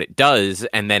see what it does,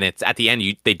 and then it's at the end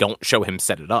they don't show him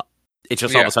set it up. It's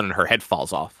just all of a sudden her head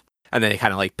falls off, and then they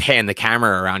kind of like pan the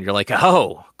camera around. You're like,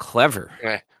 oh, clever.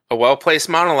 A well placed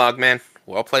monologue, man.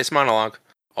 Well placed monologue.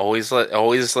 Always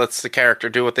lets the character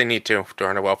do what they need to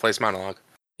during a well placed monologue.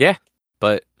 Yeah,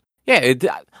 but yeah,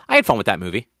 I had fun with that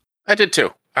movie. I did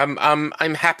too.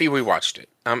 I'm happy we watched it.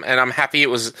 And I'm happy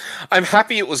it was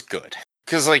good.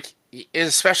 Because, like,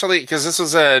 especially because this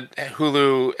was a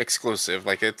Hulu exclusive,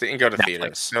 like it didn't go to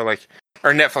theaters, so like,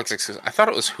 or Netflix exclusive. I thought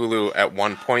it was Hulu at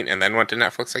one point and then went to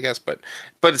Netflix, I guess, but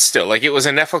it's still like it was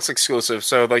a Netflix exclusive,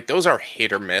 so like those are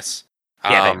hit or miss.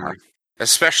 Yeah, they are.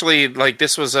 Especially like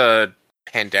this was a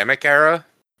pandemic era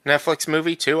Netflix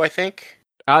movie too. I think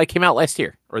it came out last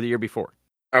year or the year before.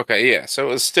 Okay, yeah, so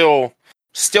it was still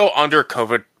under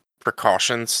COVID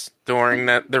precautions during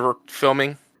that they were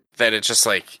filming. That it's just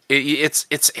like it's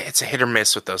a hit or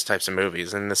miss with those types of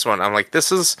movies, and this one I'm like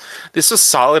this is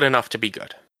solid enough to be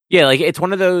good. Yeah, like it's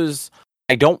one of those.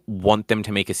 I don't want them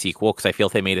to make a sequel because I feel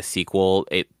if they made a sequel,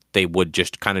 they would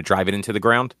just kind of drive it into the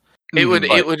ground. It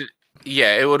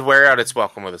would wear out its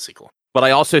welcome with a sequel. But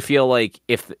I also feel like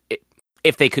if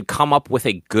they could come up with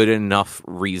a good enough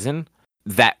reason,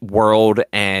 that world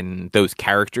and those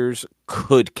characters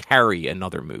could carry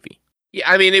another movie. Yeah,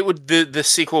 I mean, it would. The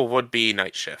sequel would be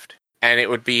Night Shift, and it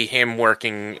would be him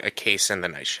working a case in the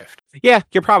Night Shift. Yeah,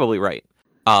 you're probably right.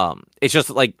 It's just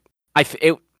like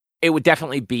it would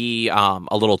definitely be a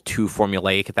little too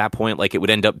formulaic at that point. Like it would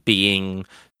end up being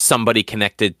somebody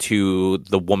connected to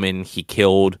the woman he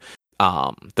killed,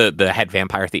 the head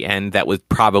vampire at the end. That would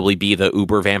probably be the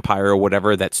Uber vampire or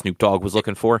whatever that Snoop Dogg was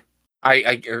looking for.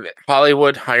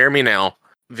 Hollywood, hire me now.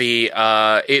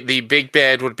 The big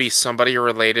bad would be somebody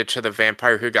related to the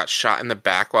vampire who got shot in the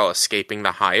back while escaping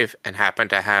the hive and happened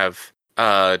to have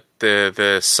the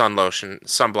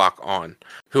sunblock on,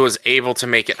 who was able to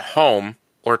make it home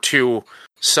or to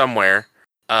somewhere,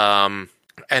 and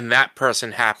that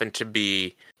person happened to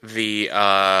be the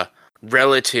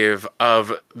relative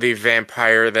of the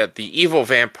vampire that the evil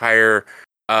vampire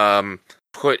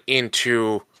put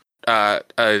into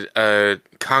a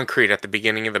concrete at the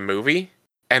beginning of the movie.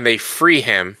 And they free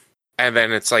him, and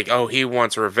then it's like, oh, he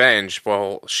wants revenge.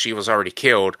 Well, she was already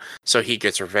killed, so he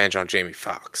gets revenge on Jamie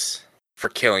Foxx for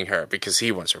killing her because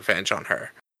he wants revenge on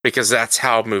her. Because that's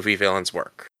how movie villains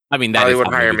work. I mean, that Hollywood,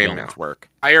 is how hire movie me villains now. work.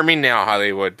 Hire me now,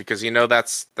 Hollywood, because you know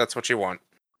that's what you want.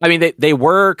 I mean, they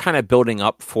were kind of building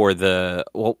up for the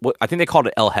I think they called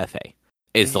it El Jefe.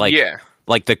 Is like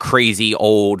like the crazy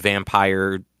old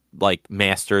vampire like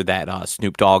master that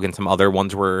Snoop Dogg and some other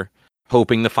ones were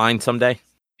hoping to find someday.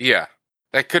 Yeah,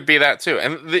 that could be that too.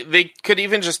 And they could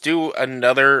even just do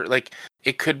another, like,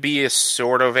 it could be a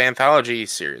sort of anthology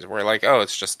series where, like, oh,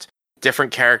 it's just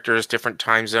different characters, different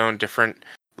time zone, different,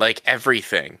 like,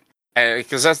 everything.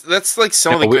 Because that's like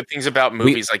some of the good things about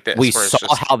movies like this. We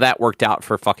saw how that worked out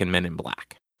for fucking Men in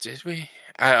Black. Did we?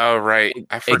 Oh, right.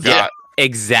 I forgot. Yeah,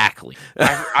 exactly.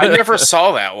 I never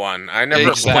saw that one. I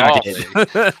never saw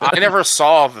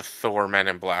the Thor Men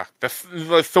in Black.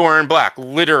 The Thor in Black,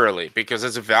 literally, because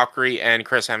it's Valkyrie and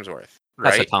Chris Hemsworth.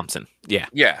 Right? Tessa Thompson. Yeah.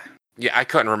 Yeah. I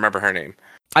couldn't remember her name.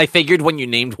 I figured when you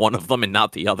named one of them and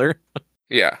not the other.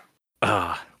 Yeah.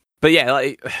 But yeah,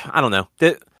 like, I don't know.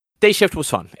 The Day Shift was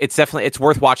fun. It's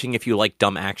worth watching if you like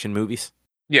dumb action movies.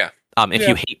 Yeah. If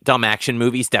you hate dumb action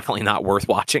movies, definitely not worth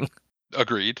watching.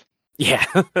 Agreed. Yeah,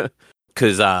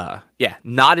 because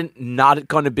not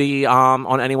going to be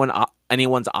on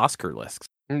anyone's Oscar list.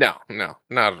 No, not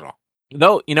at all.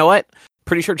 Though, you know what?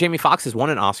 Pretty sure Jamie Foxx has won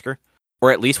an Oscar,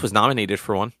 or at least was nominated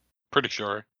for one. Pretty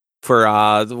sure.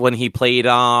 For when he played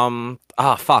what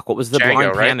was the Django,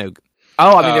 blind right? piano?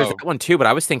 Oh, I mean, there's that one too, but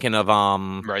I was thinking of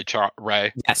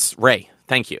Ray. Yes, Ray.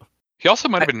 Thank you. He also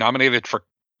might have been nominated for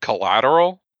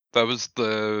Collateral. That was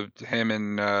him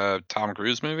and Tom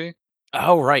Cruise movie.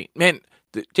 Oh, right, man.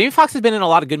 Jamie Foxx has been in a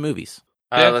lot of good movies.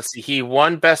 Yeah. Let's see. He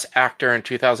won Best Actor in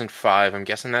 2005. I'm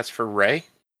guessing that's for Ray.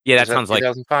 Yeah, that Is sounds like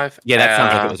 2005. Yeah, that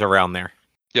sounds like it was around there.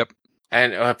 Yep.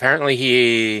 And apparently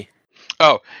he.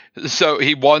 Oh, so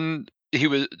he won. He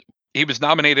was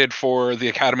nominated for the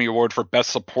Academy Award for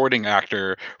Best Supporting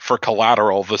Actor for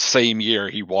Collateral the same year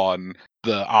he won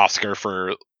the Oscar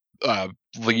for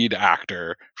lead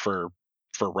actor for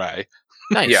Ray.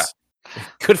 Nice. Yeah.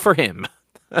 Good for him.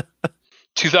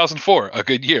 2004, a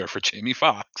good year for Jamie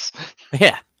Foxx.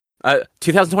 Yeah.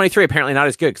 2023 apparently not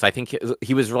as good because I think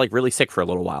he was like really sick for a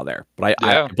little while there. But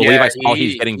I believe I saw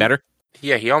he's getting better.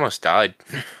 Yeah, he almost died.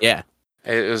 Yeah.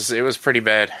 It was pretty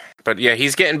bad. But yeah,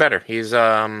 he's getting better. He's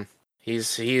on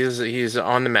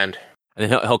the mend.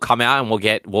 And then he'll come out and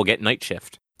we'll get Night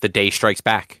Shift. The Day Strikes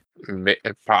Back.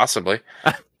 Possibly.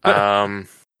 I'm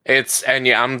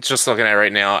just looking at it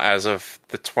right now as of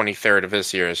the 23rd of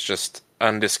this year. It's just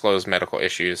undisclosed medical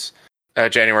issues.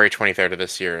 January 23rd of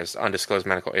this year is undisclosed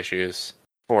medical issues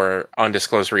for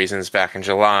undisclosed reasons back in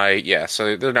July. Yeah,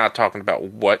 so they're not talking about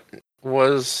what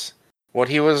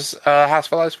he was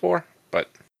hospitalized for, but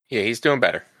yeah, he's doing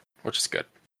better, which is good.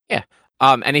 Yeah.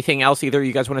 Anything else either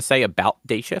you guys want to say about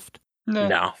Day Shift?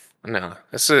 No.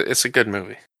 It's a good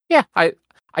movie. Yeah, I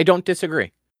don't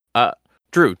disagree.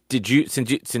 Drew, did you since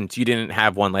you didn't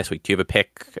have one last week, do you have a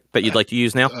pick that you'd like to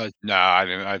use now? No, I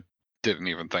didn't. I didn't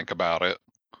even think about it.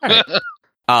 All right.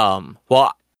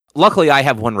 Well, luckily I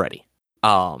have one ready.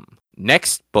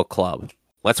 Next book club,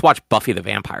 let's watch Buffy the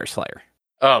Vampire Slayer.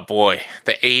 Oh boy,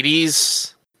 the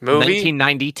 80s movie,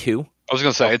 1992. I was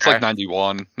gonna say it's like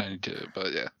 91, 92,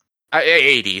 but yeah,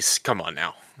 80s. Come on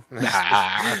now, nah,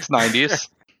 it's 90s.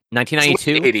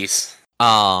 1992. 80s.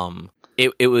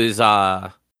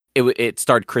 It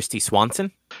starred Christy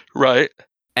Swanson, Right.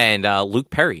 and Luke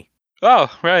Perry.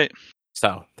 Oh, right.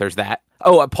 So there's that.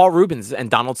 Oh, Paul Rubens and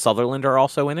Donald Sutherland are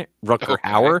also in it. Rutger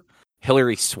Hauer,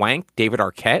 Hilary Swank, David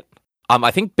Arquette.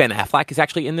 I think Ben Affleck is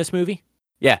actually in this movie.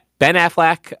 Yeah, Ben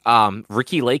Affleck,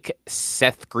 Ricky Lake,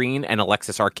 Seth Green, and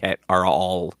Alexis Arquette are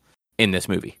all in this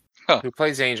movie. Who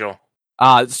plays Angel?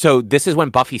 So this is when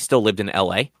Buffy still lived in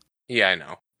L.A. Yeah, I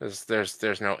know.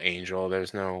 There's no Angel.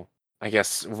 There's no. I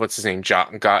guess what's his name?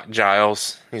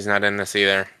 Giles. He's not in this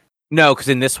either. No, because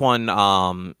in this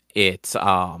one, it's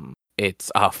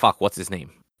what's his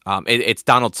name? It's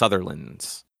Donald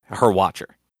Sutherland's her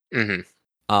Watcher.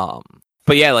 Mm-hmm.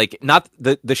 But yeah, like not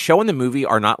the show and the movie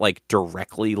are not like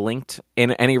directly linked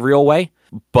in any real way,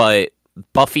 but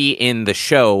Buffy in the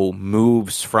show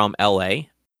moves from LA,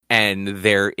 and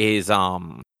there's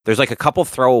like a couple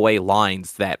throwaway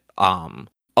lines that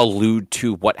allude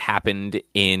to what happened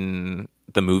in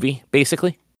the movie,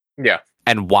 basically. Yeah.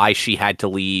 And why she had to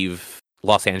leave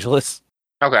Los Angeles.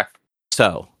 Okay.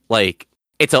 So, like,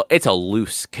 it's a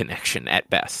loose connection at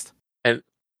best. And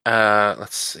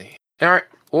let's see. All right,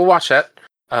 we'll watch that.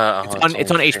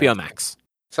 It's on HBO Max.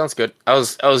 Sounds good. I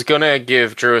was gonna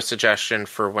give Drew a suggestion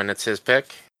for when it's his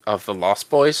pick of the Lost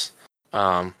Boys,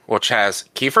 which has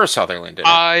Kiefer Sutherland in it.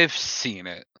 I've seen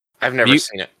it. I've never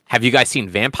seen it. Have you guys seen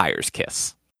Vampire's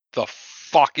Kiss? The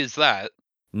fuck is that?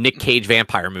 Nick Cage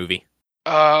vampire movie.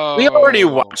 Oh, We already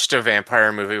watched a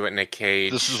vampire movie with Nick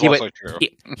Cage. This is also true.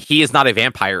 He is not a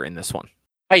vampire in this one.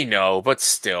 I know, but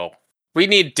still, we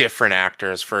need different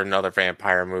actors for another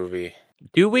vampire movie.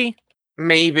 Do we?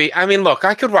 Maybe. I mean, look,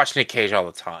 I could watch Nick Cage all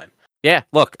the time. Yeah.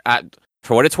 Look,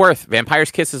 for what it's worth,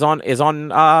 Vampire's Kiss is on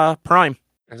Prime.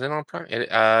 Is it on Prime?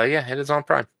 Yeah, it is on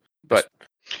Prime. But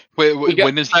wait,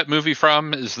 when is that movie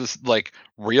from? Is this like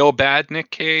real bad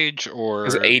Nick Cage or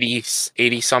is it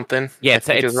 80 something? Yeah, it's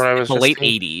the late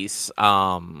saying. 80s.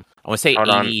 I want to say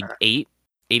 88,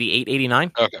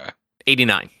 89. Okay.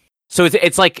 89. So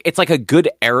it's like a good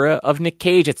era of Nick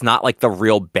Cage. It's not like the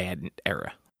real bad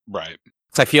era. Right.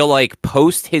 Because I feel like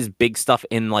post his big stuff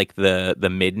in like the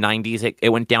mid 90s, it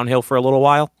went downhill for a little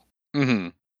while. Mm-hmm.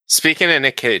 Speaking of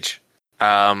Nick Cage,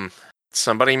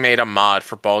 somebody made a mod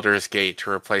for Baldur's Gate to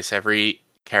replace every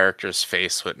character's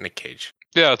face with Nick Cage.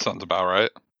 Yeah, that sounds about right.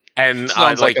 And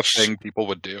sounds like a thing people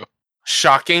would do.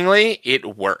 Shockingly,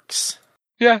 it works.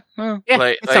 Yeah. Yeah,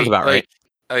 that sounds about right.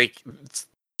 Like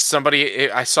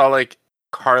somebody, I saw like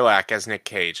Karlak as Nick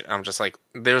Cage. I'm just like,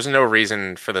 there's no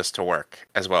reason for this to work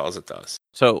as well as it does.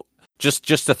 So just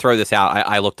to throw this out,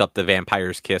 I looked up the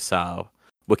Vampire's Kiss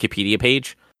Wikipedia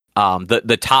page.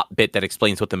 The top bit that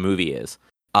explains what the movie is.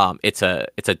 It's a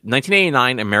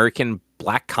 1989 American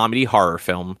black comedy horror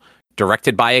film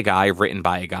directed by a guy, written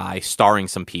by a guy, starring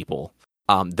some people.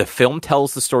 The film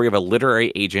tells the story of a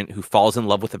literary agent who falls in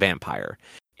love with a vampire.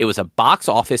 It was a box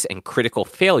office and critical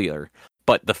failure,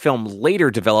 but the film later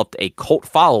developed a cult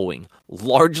following,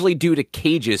 largely due to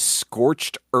Cage's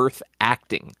scorched earth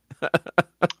acting.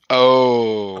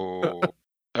 Oh,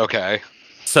 okay.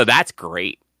 So that's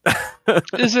great.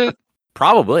 Is it?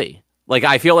 Probably. Like,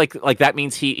 I feel like that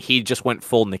means he just went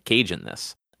full Nick Cage in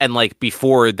this. And like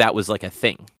before that was like a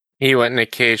thing. He went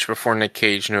Nick Cage before Nick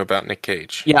Cage knew about Nick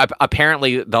Cage. Yeah,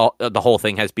 apparently the whole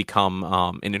thing has become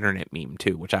an internet meme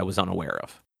too, which I was unaware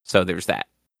of. So there's that.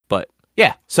 But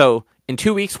yeah, so in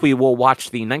 2 weeks we will watch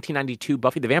the 1992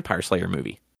 Buffy the Vampire Slayer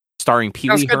movie starring Pee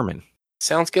Wee Herman.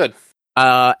 Sounds good.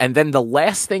 And then the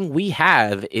last thing we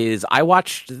have is I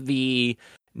watched the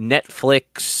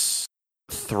Netflix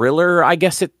thriller, I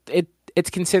guess it's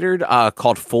considered,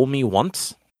 called Fool Me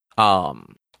Once.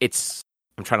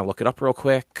 I'm trying to look it up real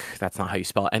quick. That's not how you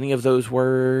spell any of those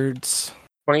words.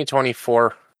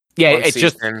 2024. Yeah, it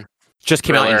just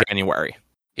came out in thriller. January.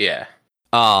 Yeah.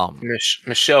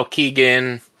 Michelle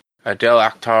Keegan, Adele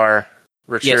Akhtar,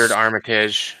 Richard Yes.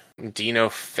 Armitage, Dino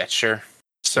Fetcher.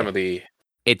 Some of the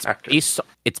It's actors.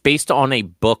 it's based on a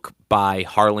book by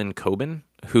Harlan Coben,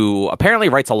 who apparently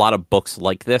writes a lot of books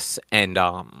like this, and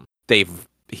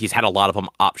he's had a lot of them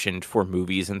optioned for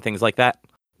movies and things like that.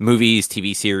 Movies,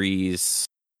 TV series,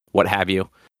 what have you.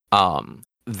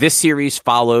 This series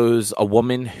follows a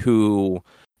woman who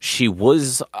she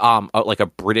was like a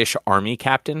British army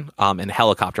captain and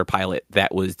helicopter pilot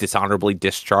that was dishonorably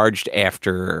discharged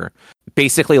after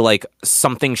basically like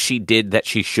something she did that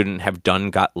she shouldn't have done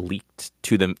got leaked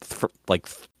to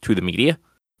the media.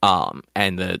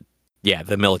 And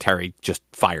the military just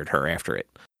fired her after it.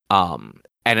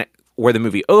 Where the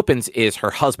movie opens is her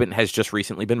husband has just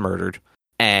recently been murdered,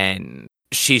 and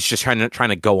she's just trying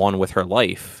to go on with her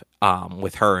life,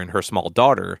 with her and her small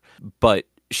daughter. But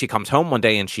she comes home one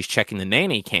day and she's checking the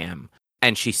nanny cam,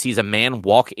 and she sees a man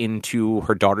walk into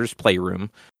her daughter's playroom,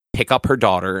 pick up her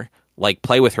daughter, like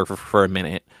play with her for a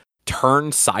minute,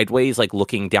 turn sideways, like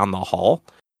looking down the hall.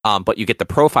 But you get the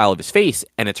profile of his face,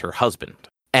 and it's her husband.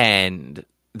 And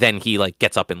then he like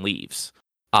gets up and leaves.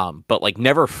 But like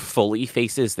never fully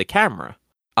faces the camera.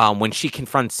 When she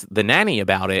confronts the nanny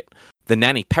about it, the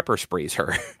nanny pepper sprays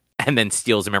her and then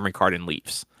steals a memory card and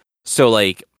leaves. So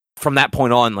like from that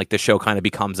point on, like the show kind of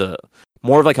becomes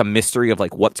more of like a mystery of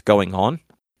like what's going on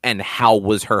and how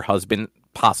was her husband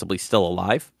possibly still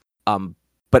alive.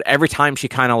 But every time she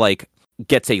kind of like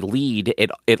gets a lead,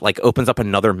 it like opens up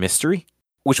another mystery,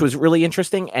 which was really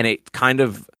interesting. And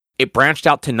it branched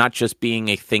out to not just being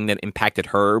a thing that impacted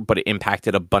her, but it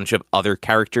impacted a bunch of other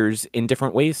characters in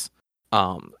different ways.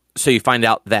 So you find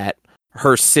out that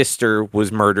her sister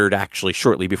was murdered actually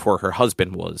shortly before her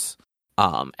husband was.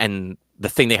 And the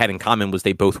thing they had in common was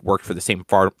they both worked for the same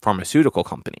pharmaceutical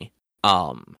company.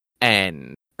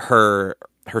 And her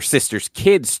sister's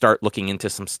kids start looking into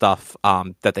some stuff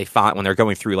that they find when they're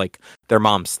going through like their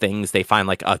mom's things. They find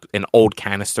like an old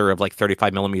canister of like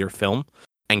 35 millimeter film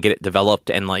and get it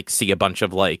developed, and like see a bunch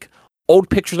of like old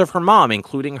pictures of her mom,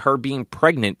 including her being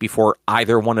pregnant before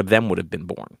either one of them would have been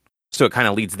born. So it kind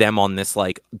of leads them on this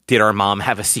like, did our mom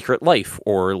have a secret life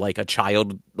or like a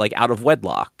child like out of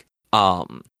wedlock?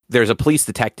 There's a police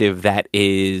detective that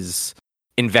is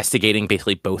investigating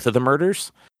basically both of the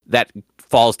murders that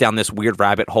falls down this weird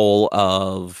rabbit hole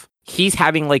of he's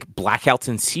having like blackouts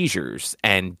and seizures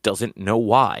and doesn't know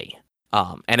why.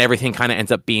 And everything kind of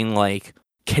ends up being like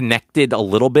connected a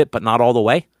little bit, but not all the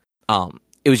way.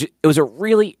 It was a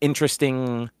really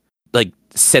interesting like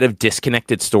set of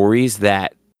disconnected stories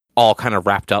that all kind of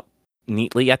wrapped up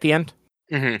neatly at the end.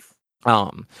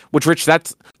 Mm-hmm. Which, Rich,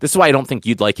 this is why I don't think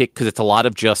you'd like it, because it's a lot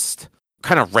of just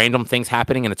kind of random things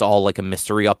happening, and it's all like a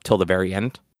mystery up till the very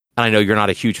end. And I know you're not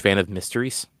a huge fan of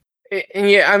mysteries.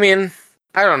 Yeah, I mean,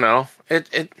 I don't know. I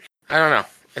don't know.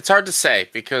 It's hard to say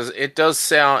because it does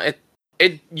sound.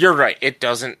 You're right. It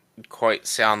doesn't quite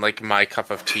sound like my cup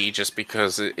of tea, just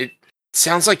because it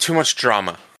sounds like too much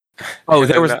drama. Oh,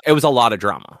 it was a lot of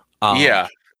drama. Yeah.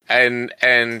 And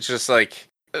just like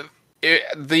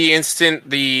the instant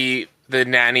the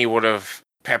nanny would have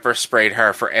pepper sprayed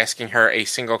her for asking her a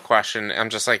single question, I'm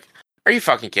just like, are you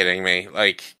fucking kidding me?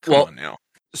 Like, come on now.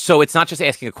 So it's not just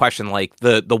asking a question. Like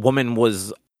the woman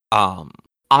was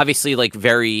obviously like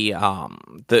very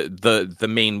the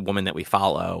main woman that we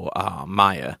follow,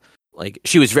 Maya, like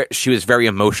she was very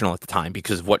emotional at the time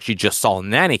because of what she just saw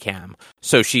in the nanny cam.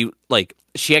 So she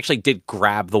actually did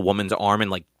grab the woman's arm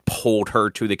and like pulled her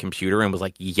to the computer and was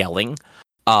like yelling.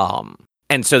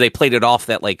 And so they played it off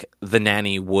that like the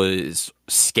nanny was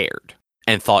scared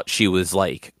and thought she was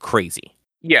like crazy.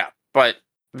 Yeah, but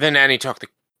the nanny took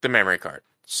the memory card.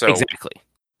 So exactly.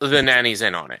 The nanny's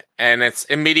in on it, and it's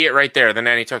immediate right there. The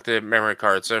nanny took the memory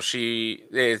card, so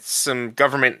it's some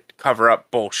government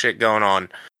cover-up bullshit going on.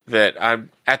 That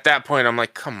at that point, I'm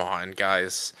like, come on,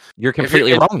 guys, you're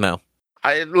completely wrong, though.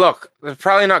 Look, it's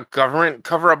probably not government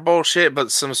cover-up bullshit,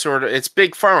 but some sort of it's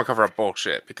big pharma cover-up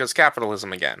bullshit because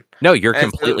capitalism again. No, you're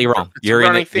completely wrong. You're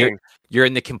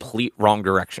in the complete wrong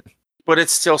direction. But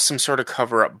it's still some sort of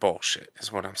cover-up bullshit,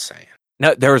 is what I'm saying.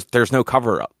 No, there's no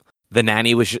cover-up. The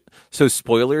nanny was so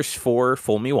spoilers for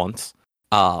Fool Me Once.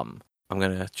 I'm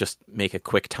gonna just make a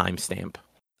quick timestamp.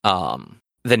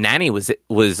 The nanny was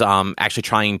actually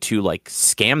trying to like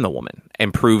scam the woman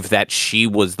and prove that she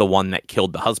was the one that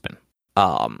killed the husband.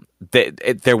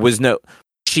 There was no.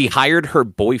 She hired her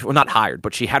boyfriend, well, not hired,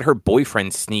 but she had her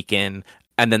boyfriend sneak in,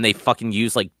 and then they fucking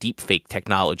used like deep fake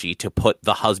technology to put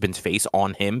the husband's face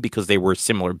on him because they were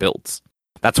similar builds.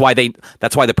 That's why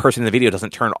the person in the video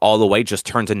doesn't turn all the way, just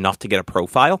turns enough to get a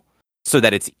profile so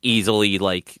that it's easily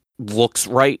like looks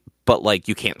right, but like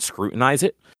you can't scrutinize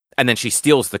it. And then she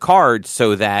steals the card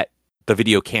so that the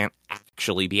video can't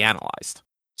actually be analyzed.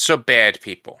 So bad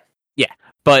people. Yeah.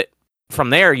 But from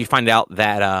there you find out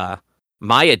that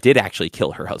Maya did actually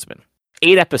kill her husband.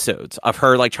 8 episodes of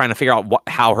her like trying to figure out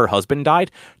how her husband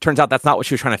died. Turns out that's not what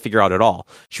she was trying to figure out at all.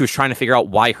 She was trying to figure out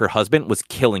why her husband was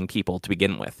killing people to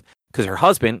begin with. Because her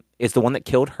husband is the one that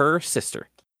killed her sister.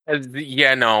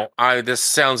 Yeah, no. This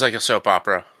sounds like a soap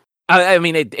opera. I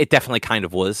mean, it definitely kind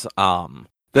of was.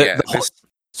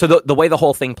 So the way the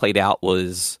whole thing played out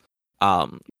was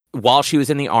while she was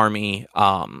in the army,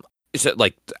 so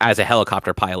like as a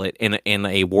helicopter pilot in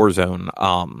a war zone,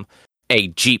 a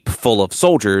jeep full of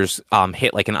soldiers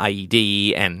hit like an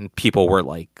IED, and people were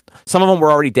like, some of them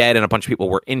were already dead, and a bunch of people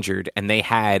were injured, and they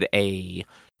had a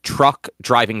truck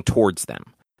driving towards them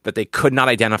that they could not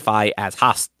identify as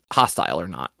hostile or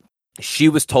not. She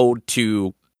was told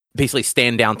to basically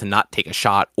stand down to not take a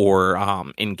shot or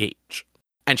engage.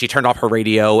 And she turned off her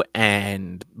radio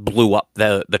and blew up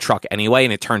the truck anyway,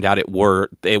 and it turned out it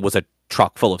was a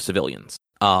truck full of civilians.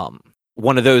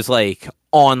 One of those like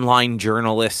online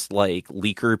journalists, like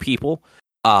leaker people,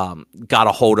 got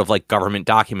a hold of like government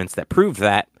documents that proved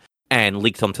that and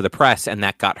leaked them to the press, and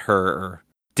that got her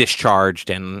discharged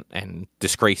and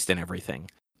disgraced and everything.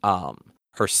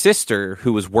 Her sister,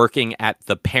 who was working at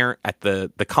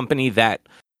the company that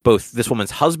both this woman's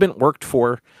husband worked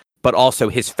for, but also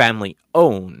his family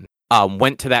owned,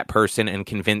 went to that person and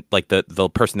convinced, like the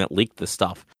person that leaked the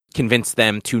stuff, convinced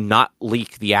them to not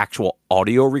leak the actual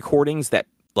audio recordings that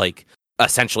like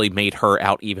essentially made her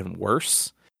out even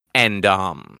worse. And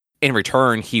in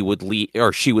return, she would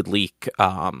leak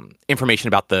information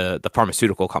about the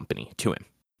pharmaceutical company to him.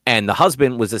 And the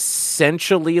husband was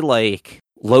essentially like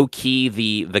low-key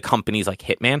the company's like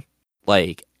hitman.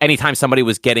 Like anytime somebody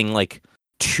was getting like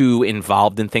too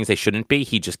involved in things they shouldn't be,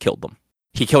 he just killed them.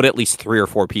 He killed at least 3 or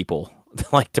 4 people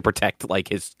like to protect like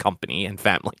his company and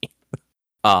family.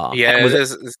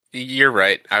 You're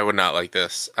right. I would not like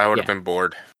this. I would have been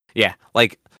bored. Yeah,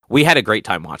 like we had a great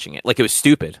time watching it. Like it was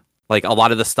stupid. Like a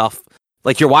lot of the stuff,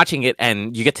 like you're watching it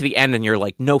and you get to the end and you're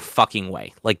like, no fucking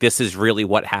way. Like this is really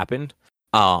what happened.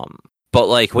 But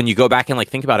like when you go back and like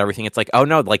think about everything, it's like, oh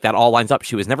no, like that all lines up.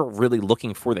 She was never really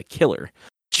looking for the killer.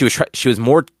 She was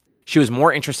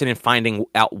more interested in finding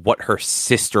out what her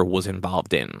sister was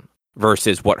involved in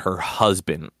versus what her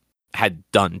husband had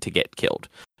done to get killed.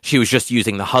 She was just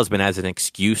using the husband as an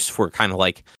excuse for kind of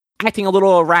like acting a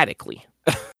little erratically.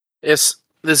 This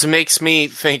makes me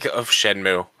think of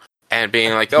Shenmue and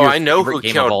being like, oh, I know who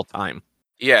killed all time.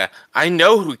 Yeah, I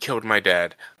know who killed my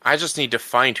dad. I just need to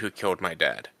find who killed my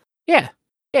dad. Yeah,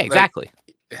 exactly.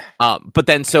 But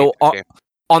then, so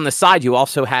on the side, you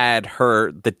also had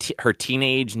her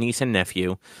teenage niece and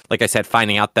nephew. Like I said,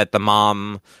 finding out that the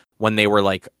mom, when they were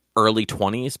like early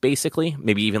 20s, basically,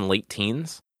 maybe even late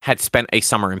teens, had spent a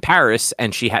summer in Paris,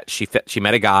 and she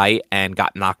met a guy and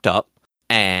got knocked up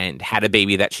and had a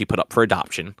baby that she put up for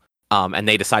adoption. And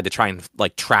they decided to try and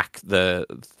like track the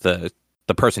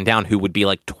person down who would be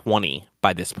like 20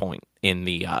 by this point in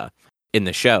the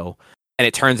show. And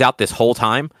it turns out this whole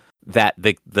time that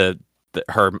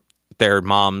their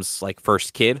mom's like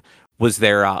first kid was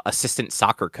their assistant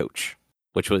soccer coach,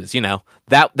 which was,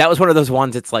 that was one of those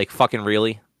ones. It's like, fucking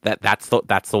really, That's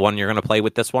the one you're going to play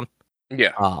with this one.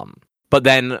 Yeah. But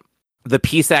then the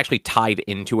piece that actually tied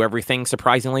into everything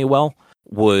surprisingly well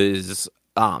was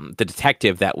the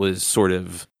detective that was sort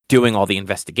of doing all the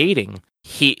investigating.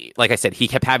 He, like I said, he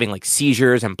kept having like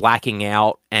seizures and blacking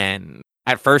out, and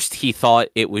at first he thought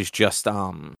it was just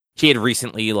he had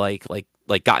recently like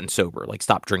gotten sober, like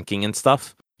stopped drinking and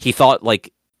stuff. He thought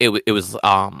like it was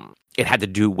it had to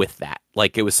do with that,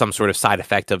 like it was some sort of side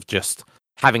effect of just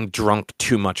having drunk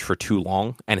too much for too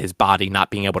long and his body not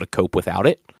being able to cope without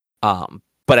it.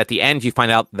 But at the end, you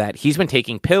find out that he's been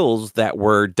taking pills that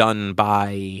were done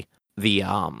by the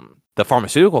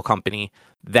pharmaceutical company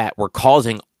that were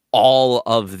causing all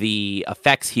of the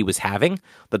effects he was having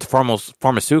that the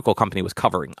pharmaceutical company was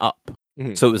covering up.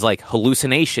 Mm-hmm. So it was like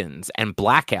hallucinations and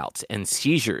blackouts and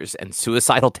seizures and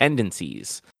suicidal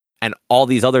tendencies and all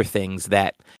these other things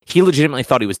that he legitimately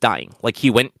thought he was dying. Like he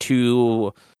went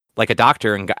to like a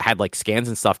doctor and had like scans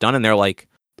and stuff done, and they're like,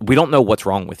 we don't know what's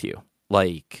wrong with you.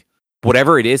 Like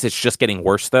whatever it is, it's just getting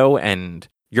worse though, and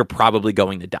you're probably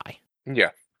going to die. Yeah.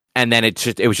 And then it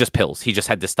was just pills. He just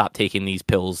had to stop taking these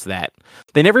pills that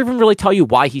they never even really tell you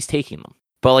why he's taking them.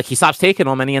 But like he stops taking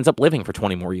them and he ends up living for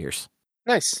 20 more years.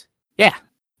 Nice. Yeah.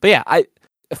 But yeah,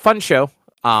 a fun show.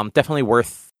 Definitely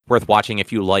worth watching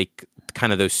if you like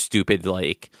kind of those stupid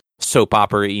like soap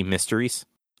opera-y mysteries.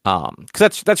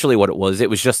 Because that's really what it was. It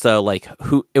was just a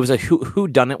who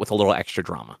done it with a little extra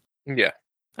drama. Yeah.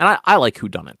 And I like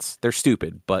whodunits. They're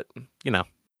stupid, but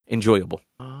enjoyable.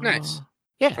 Nice.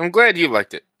 Yeah. I'm glad you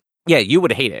liked it. Yeah, you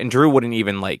would hate it, and Drew wouldn't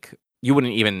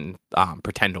even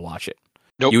pretend to watch it.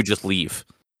 Nope. You would just leave.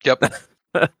 Yep.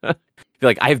 Be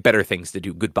like, I have better things to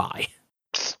do. Goodbye.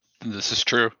 This is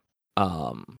true.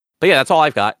 But yeah, that's all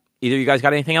I've got. Either of you guys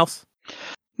got anything else?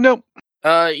 Nope.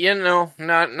 Not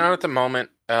at the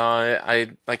moment.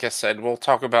 Like I said, we'll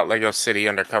talk about Lego City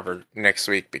Undercover next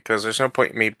week because there's no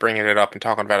point in me bringing it up and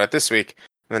talking about it this week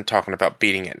and then talking about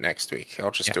beating it next week. I'll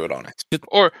just do it on it.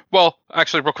 Or, well,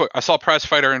 actually, real quick, I saw Prize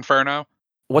Fighter Inferno.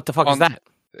 What the fuck is that?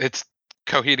 It's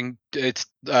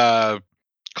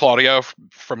Claudio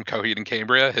from Coheed and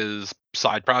Cambria, his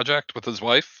side project with his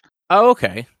wife. Oh,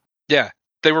 okay. Yeah,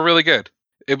 they were really good.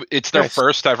 It's their Nice.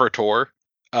 first ever tour.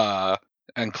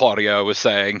 And Claudio was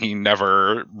saying he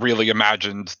never really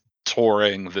imagined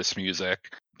touring this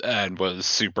music and was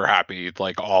super happy.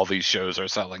 Like all these shows are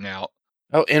selling out.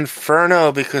 Oh,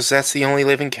 Inferno, because that's the only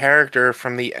living character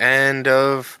from the end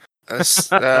of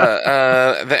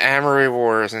the Amory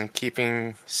Wars and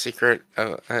Keeping Secret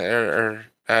Second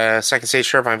Stage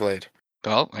Turbine Blade.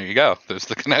 Well, there you go. There's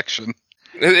the connection.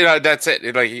 That's it.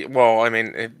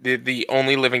 The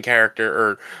only living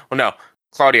character,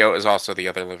 Claudio is also the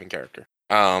other living character.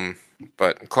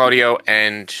 But Claudio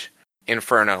and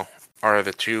Inferno are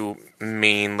the two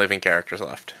main living characters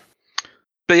left.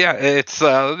 But yeah, it's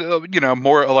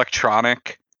more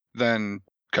electronic than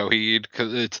Coheed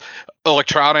because it's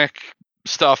electronic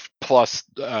stuff plus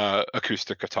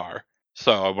acoustic guitar.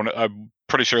 So I'm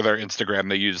pretty sure their Instagram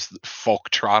they use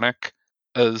folktronic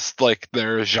as like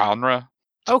their genre.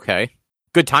 Okay,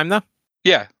 good time though.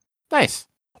 Yeah, nice.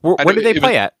 Where did they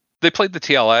play at? They played the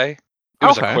TLA. It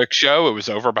was a quick show. It was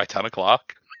over by 10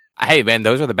 o'clock. Hey man,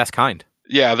 those are the best kind.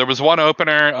 Yeah, there was one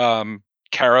opener,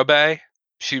 Carabay.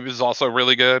 She was also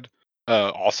really good.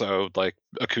 Also like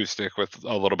acoustic with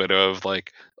a little bit of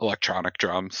like electronic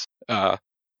drums. But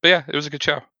yeah, it was a good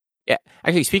show. Yeah.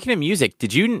 Actually, speaking of music,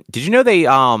 did you know they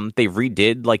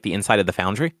redid like the inside of the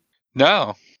Foundry?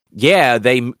 No. Yeah,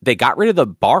 they got rid of the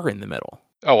bar in the middle.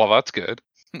 Oh, well, that's good.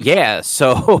 Yeah,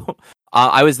 so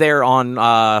I was there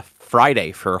on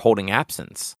Friday for Holding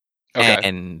Absence. Okay.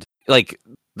 And like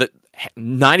the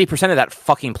 90% of that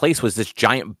fucking place was this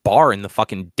giant bar in the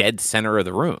fucking dead center of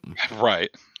the room. Right.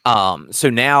 So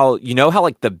now you know how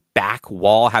like the back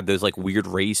wall had those like weird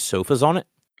raised sofas on it?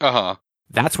 Uh-huh.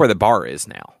 That's where the bar is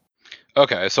now.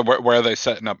 Okay, so where are they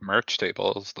setting up merch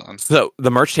tables then? So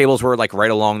the merch tables were like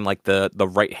right along like the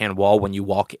right-hand wall when you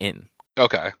walk in.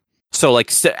 Okay. So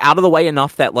like out of the way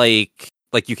enough that like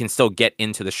you can still get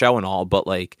into the show and all, but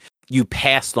like you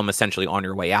pass them essentially on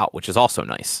your way out, which is also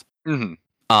nice.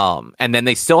 Mm-hmm. And then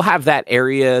they still have that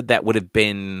area that would have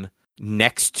been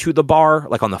next to the bar,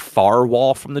 like on the far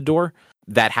wall from the door,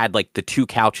 that had like the two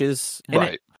couches in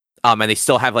it. And they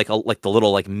still have like the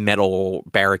little like metal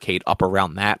barricade up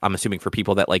around that. I'm assuming for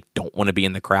people that like don't want to be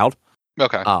in the crowd.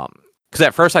 Okay. Because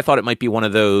at first I thought it might be one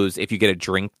of those, if you get a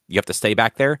drink, you have to stay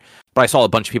back there. But I saw a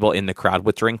bunch of people in the crowd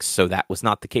with drinks, so that was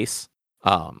not the case.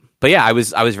 But yeah, I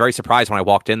was very surprised when I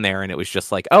walked in there and it was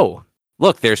just like, oh,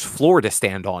 look, there's floor to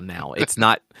stand on now. It's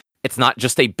not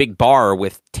just a big bar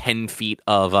with 10 feet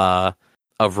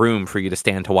of room for you to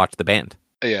stand to watch the band.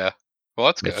 Yeah. Well,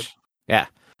 that's good. Yeah.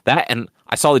 That, and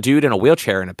I saw the dude in a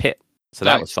wheelchair in a pit. So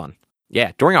that was fun.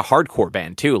 Yeah. During a hardcore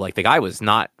band, too. Like, the guy was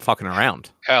not fucking around.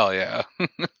 Hell yeah.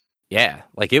 Yeah.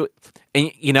 Like,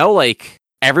 and you know, like,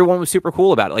 everyone was super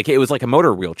cool about it. Like, it was like a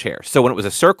motor wheelchair. So when it was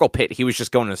a circle pit, he was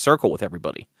just going in a circle with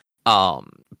everybody.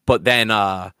 But then,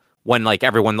 when like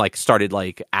everyone like started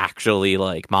like actually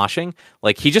like moshing,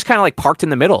 like he just kind of like parked in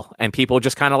the middle and people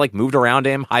just kind of like moved around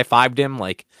him, high-fived him,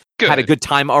 like had a good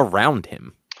time around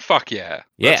him. Fuck yeah.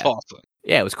 Yeah. That's awesome.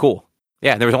 Yeah, it was cool.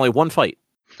 Yeah, there was only one fight.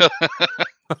 There's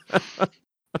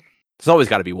always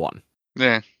got to be one.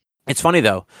 Yeah. It's funny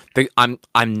though. I'm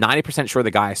 90% sure the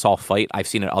guy I saw fight I've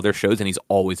seen at other shows, and he's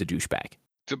always a douchebag.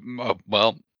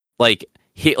 Well, like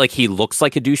he looks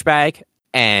like a douchebag,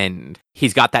 and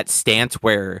he's got that stance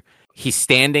where he's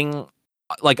standing,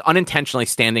 like unintentionally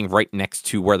standing right next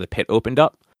to where the pit opened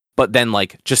up, but then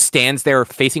like just stands there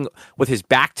facing with his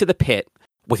back to the pit,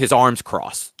 with his arms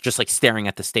crossed, just like staring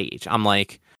at the stage. I'm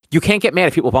like, you can't get mad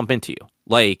if people bump into you.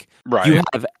 Like, right. You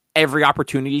have every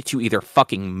opportunity to either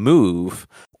fucking move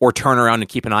or turn around and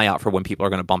keep an eye out for when people are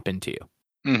going to bump into you.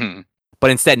 Mm-hmm. But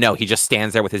instead, no, he just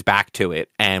stands there with his back to it.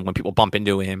 And when people bump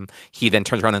into him, he then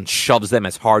turns around and shoves them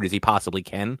as hard as he possibly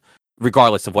can,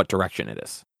 regardless of what direction it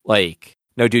is. Like,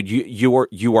 no, dude, you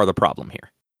are the problem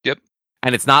here. Yep.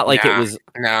 And it's not like it was.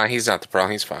 No, he's not the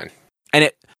problem. He's fine. And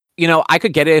it, you know, I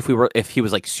could get it if he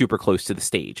was like super close to the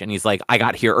stage, and he's like, I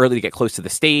got here early to get close to the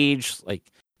stage. Like,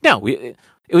 no, it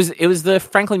was the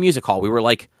Franklin Music Hall. We were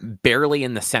like barely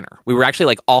in the center. We were actually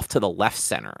like off to the left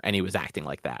center, and he was acting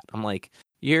like that. I'm like,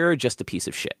 you're just a piece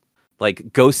of shit.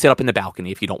 Like, go sit up in the balcony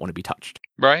if you don't want to be touched.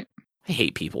 Right. I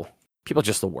hate people. People are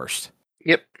just the worst.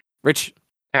 Yep. Rich.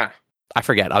 Yeah. I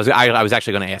forget. I was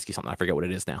actually going to ask you something. I forget what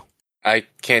it is now. I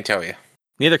can't tell you.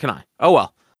 Neither can I. Oh,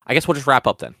 well. I guess we'll just wrap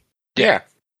up then. Yeah.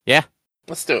 Yeah?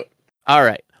 Let's do it. All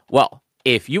right. Well,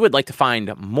 if you would like to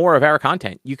find more of our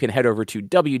content, you can head over to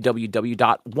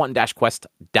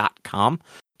www.one-quest.com.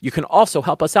 You can also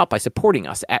help us out by supporting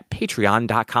us at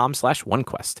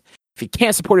patreon.com/onequest. If you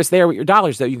can't support us there with your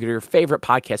dollars, though, you can go to your favorite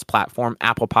podcast platform,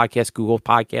 Apple Podcasts, Google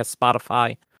Podcasts,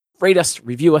 Spotify. Rate us,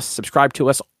 review us, subscribe to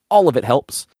us. All of it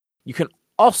helps. You can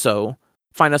also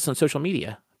find us on social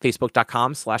media,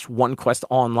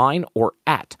 facebook.com/onequestonline or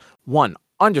at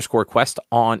 @1_quest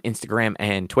on Instagram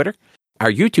and Twitter.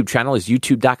 Our YouTube channel is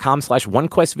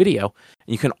youtube.com/onequestvideo. And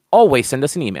you can always send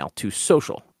us an email to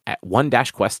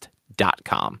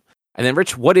social@one-quest.com. And then,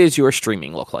 Rich, what does your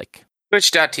streaming look like?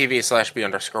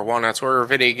 Twitch.tv/B_1. That's where we're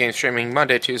video game streaming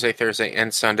Monday, Tuesday, Thursday,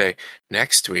 and Sunday.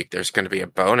 Next week, there's going to be a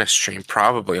bonus stream,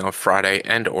 probably on Friday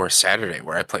and or Saturday,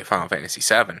 where I play Final Fantasy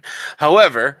VII.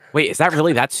 However... Wait, is that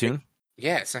really that soon?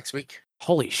 Yeah, it's next week.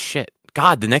 Holy shit.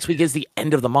 God, the next week is the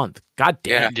end of the month. God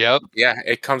damn. Yeah. Yep. Yeah,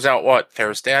 it comes out, what,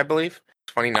 Thursday, I believe?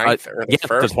 29th or the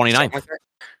 1st? The 29th. Like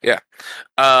yeah.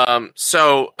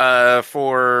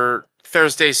 For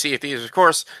Thursday, Sea of Thieves, of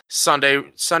course.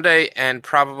 Sunday, and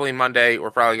probably Monday, we're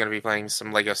probably going to be playing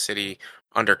some Lego City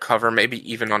Undercover,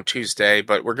 maybe even on Tuesday,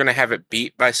 but we're going to have it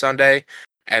beat by Sunday.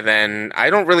 And then I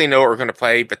don't really know what we're going to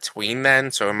play between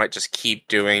then, so I might just keep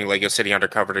doing Lego City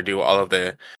Undercover to do all of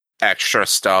the extra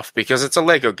stuff, because it's a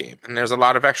Lego game, and there's a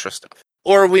lot of extra stuff.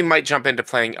 Or we might jump into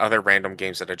playing other random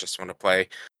games that I just want to play.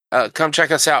 Come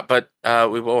check us out, but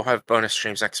we will have bonus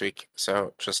streams next week,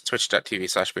 so just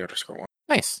twitch.tv/B_1.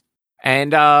 Nice.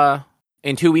 And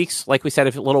in 2 weeks, like we said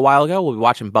a little while ago, we'll be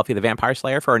watching Buffy the Vampire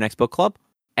Slayer for our next book club.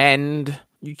 And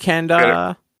you can...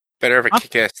 Better have a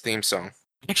kick-ass theme song.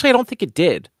 Actually, I don't think it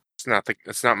did. It's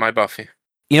not my Buffy.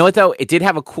 You know what, though? It did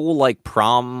have a cool, like,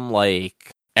 prom,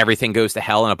 like, everything goes to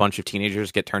hell and a bunch of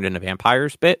teenagers get turned into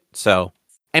vampires bit. So,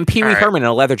 and Pee Wee Herman in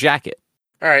a leather jacket.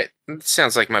 All right.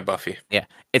 Sounds like my Buffy. Yeah.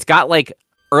 It's got, like,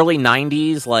 early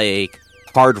 90s, like,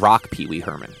 hard rock Pee Wee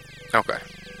Herman. Okay.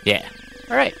 Yeah.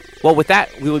 All right. Well, with that,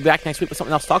 we will be back next week with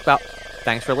something else to talk about.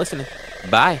 Thanks for listening.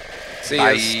 Bye. See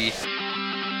Bye. you.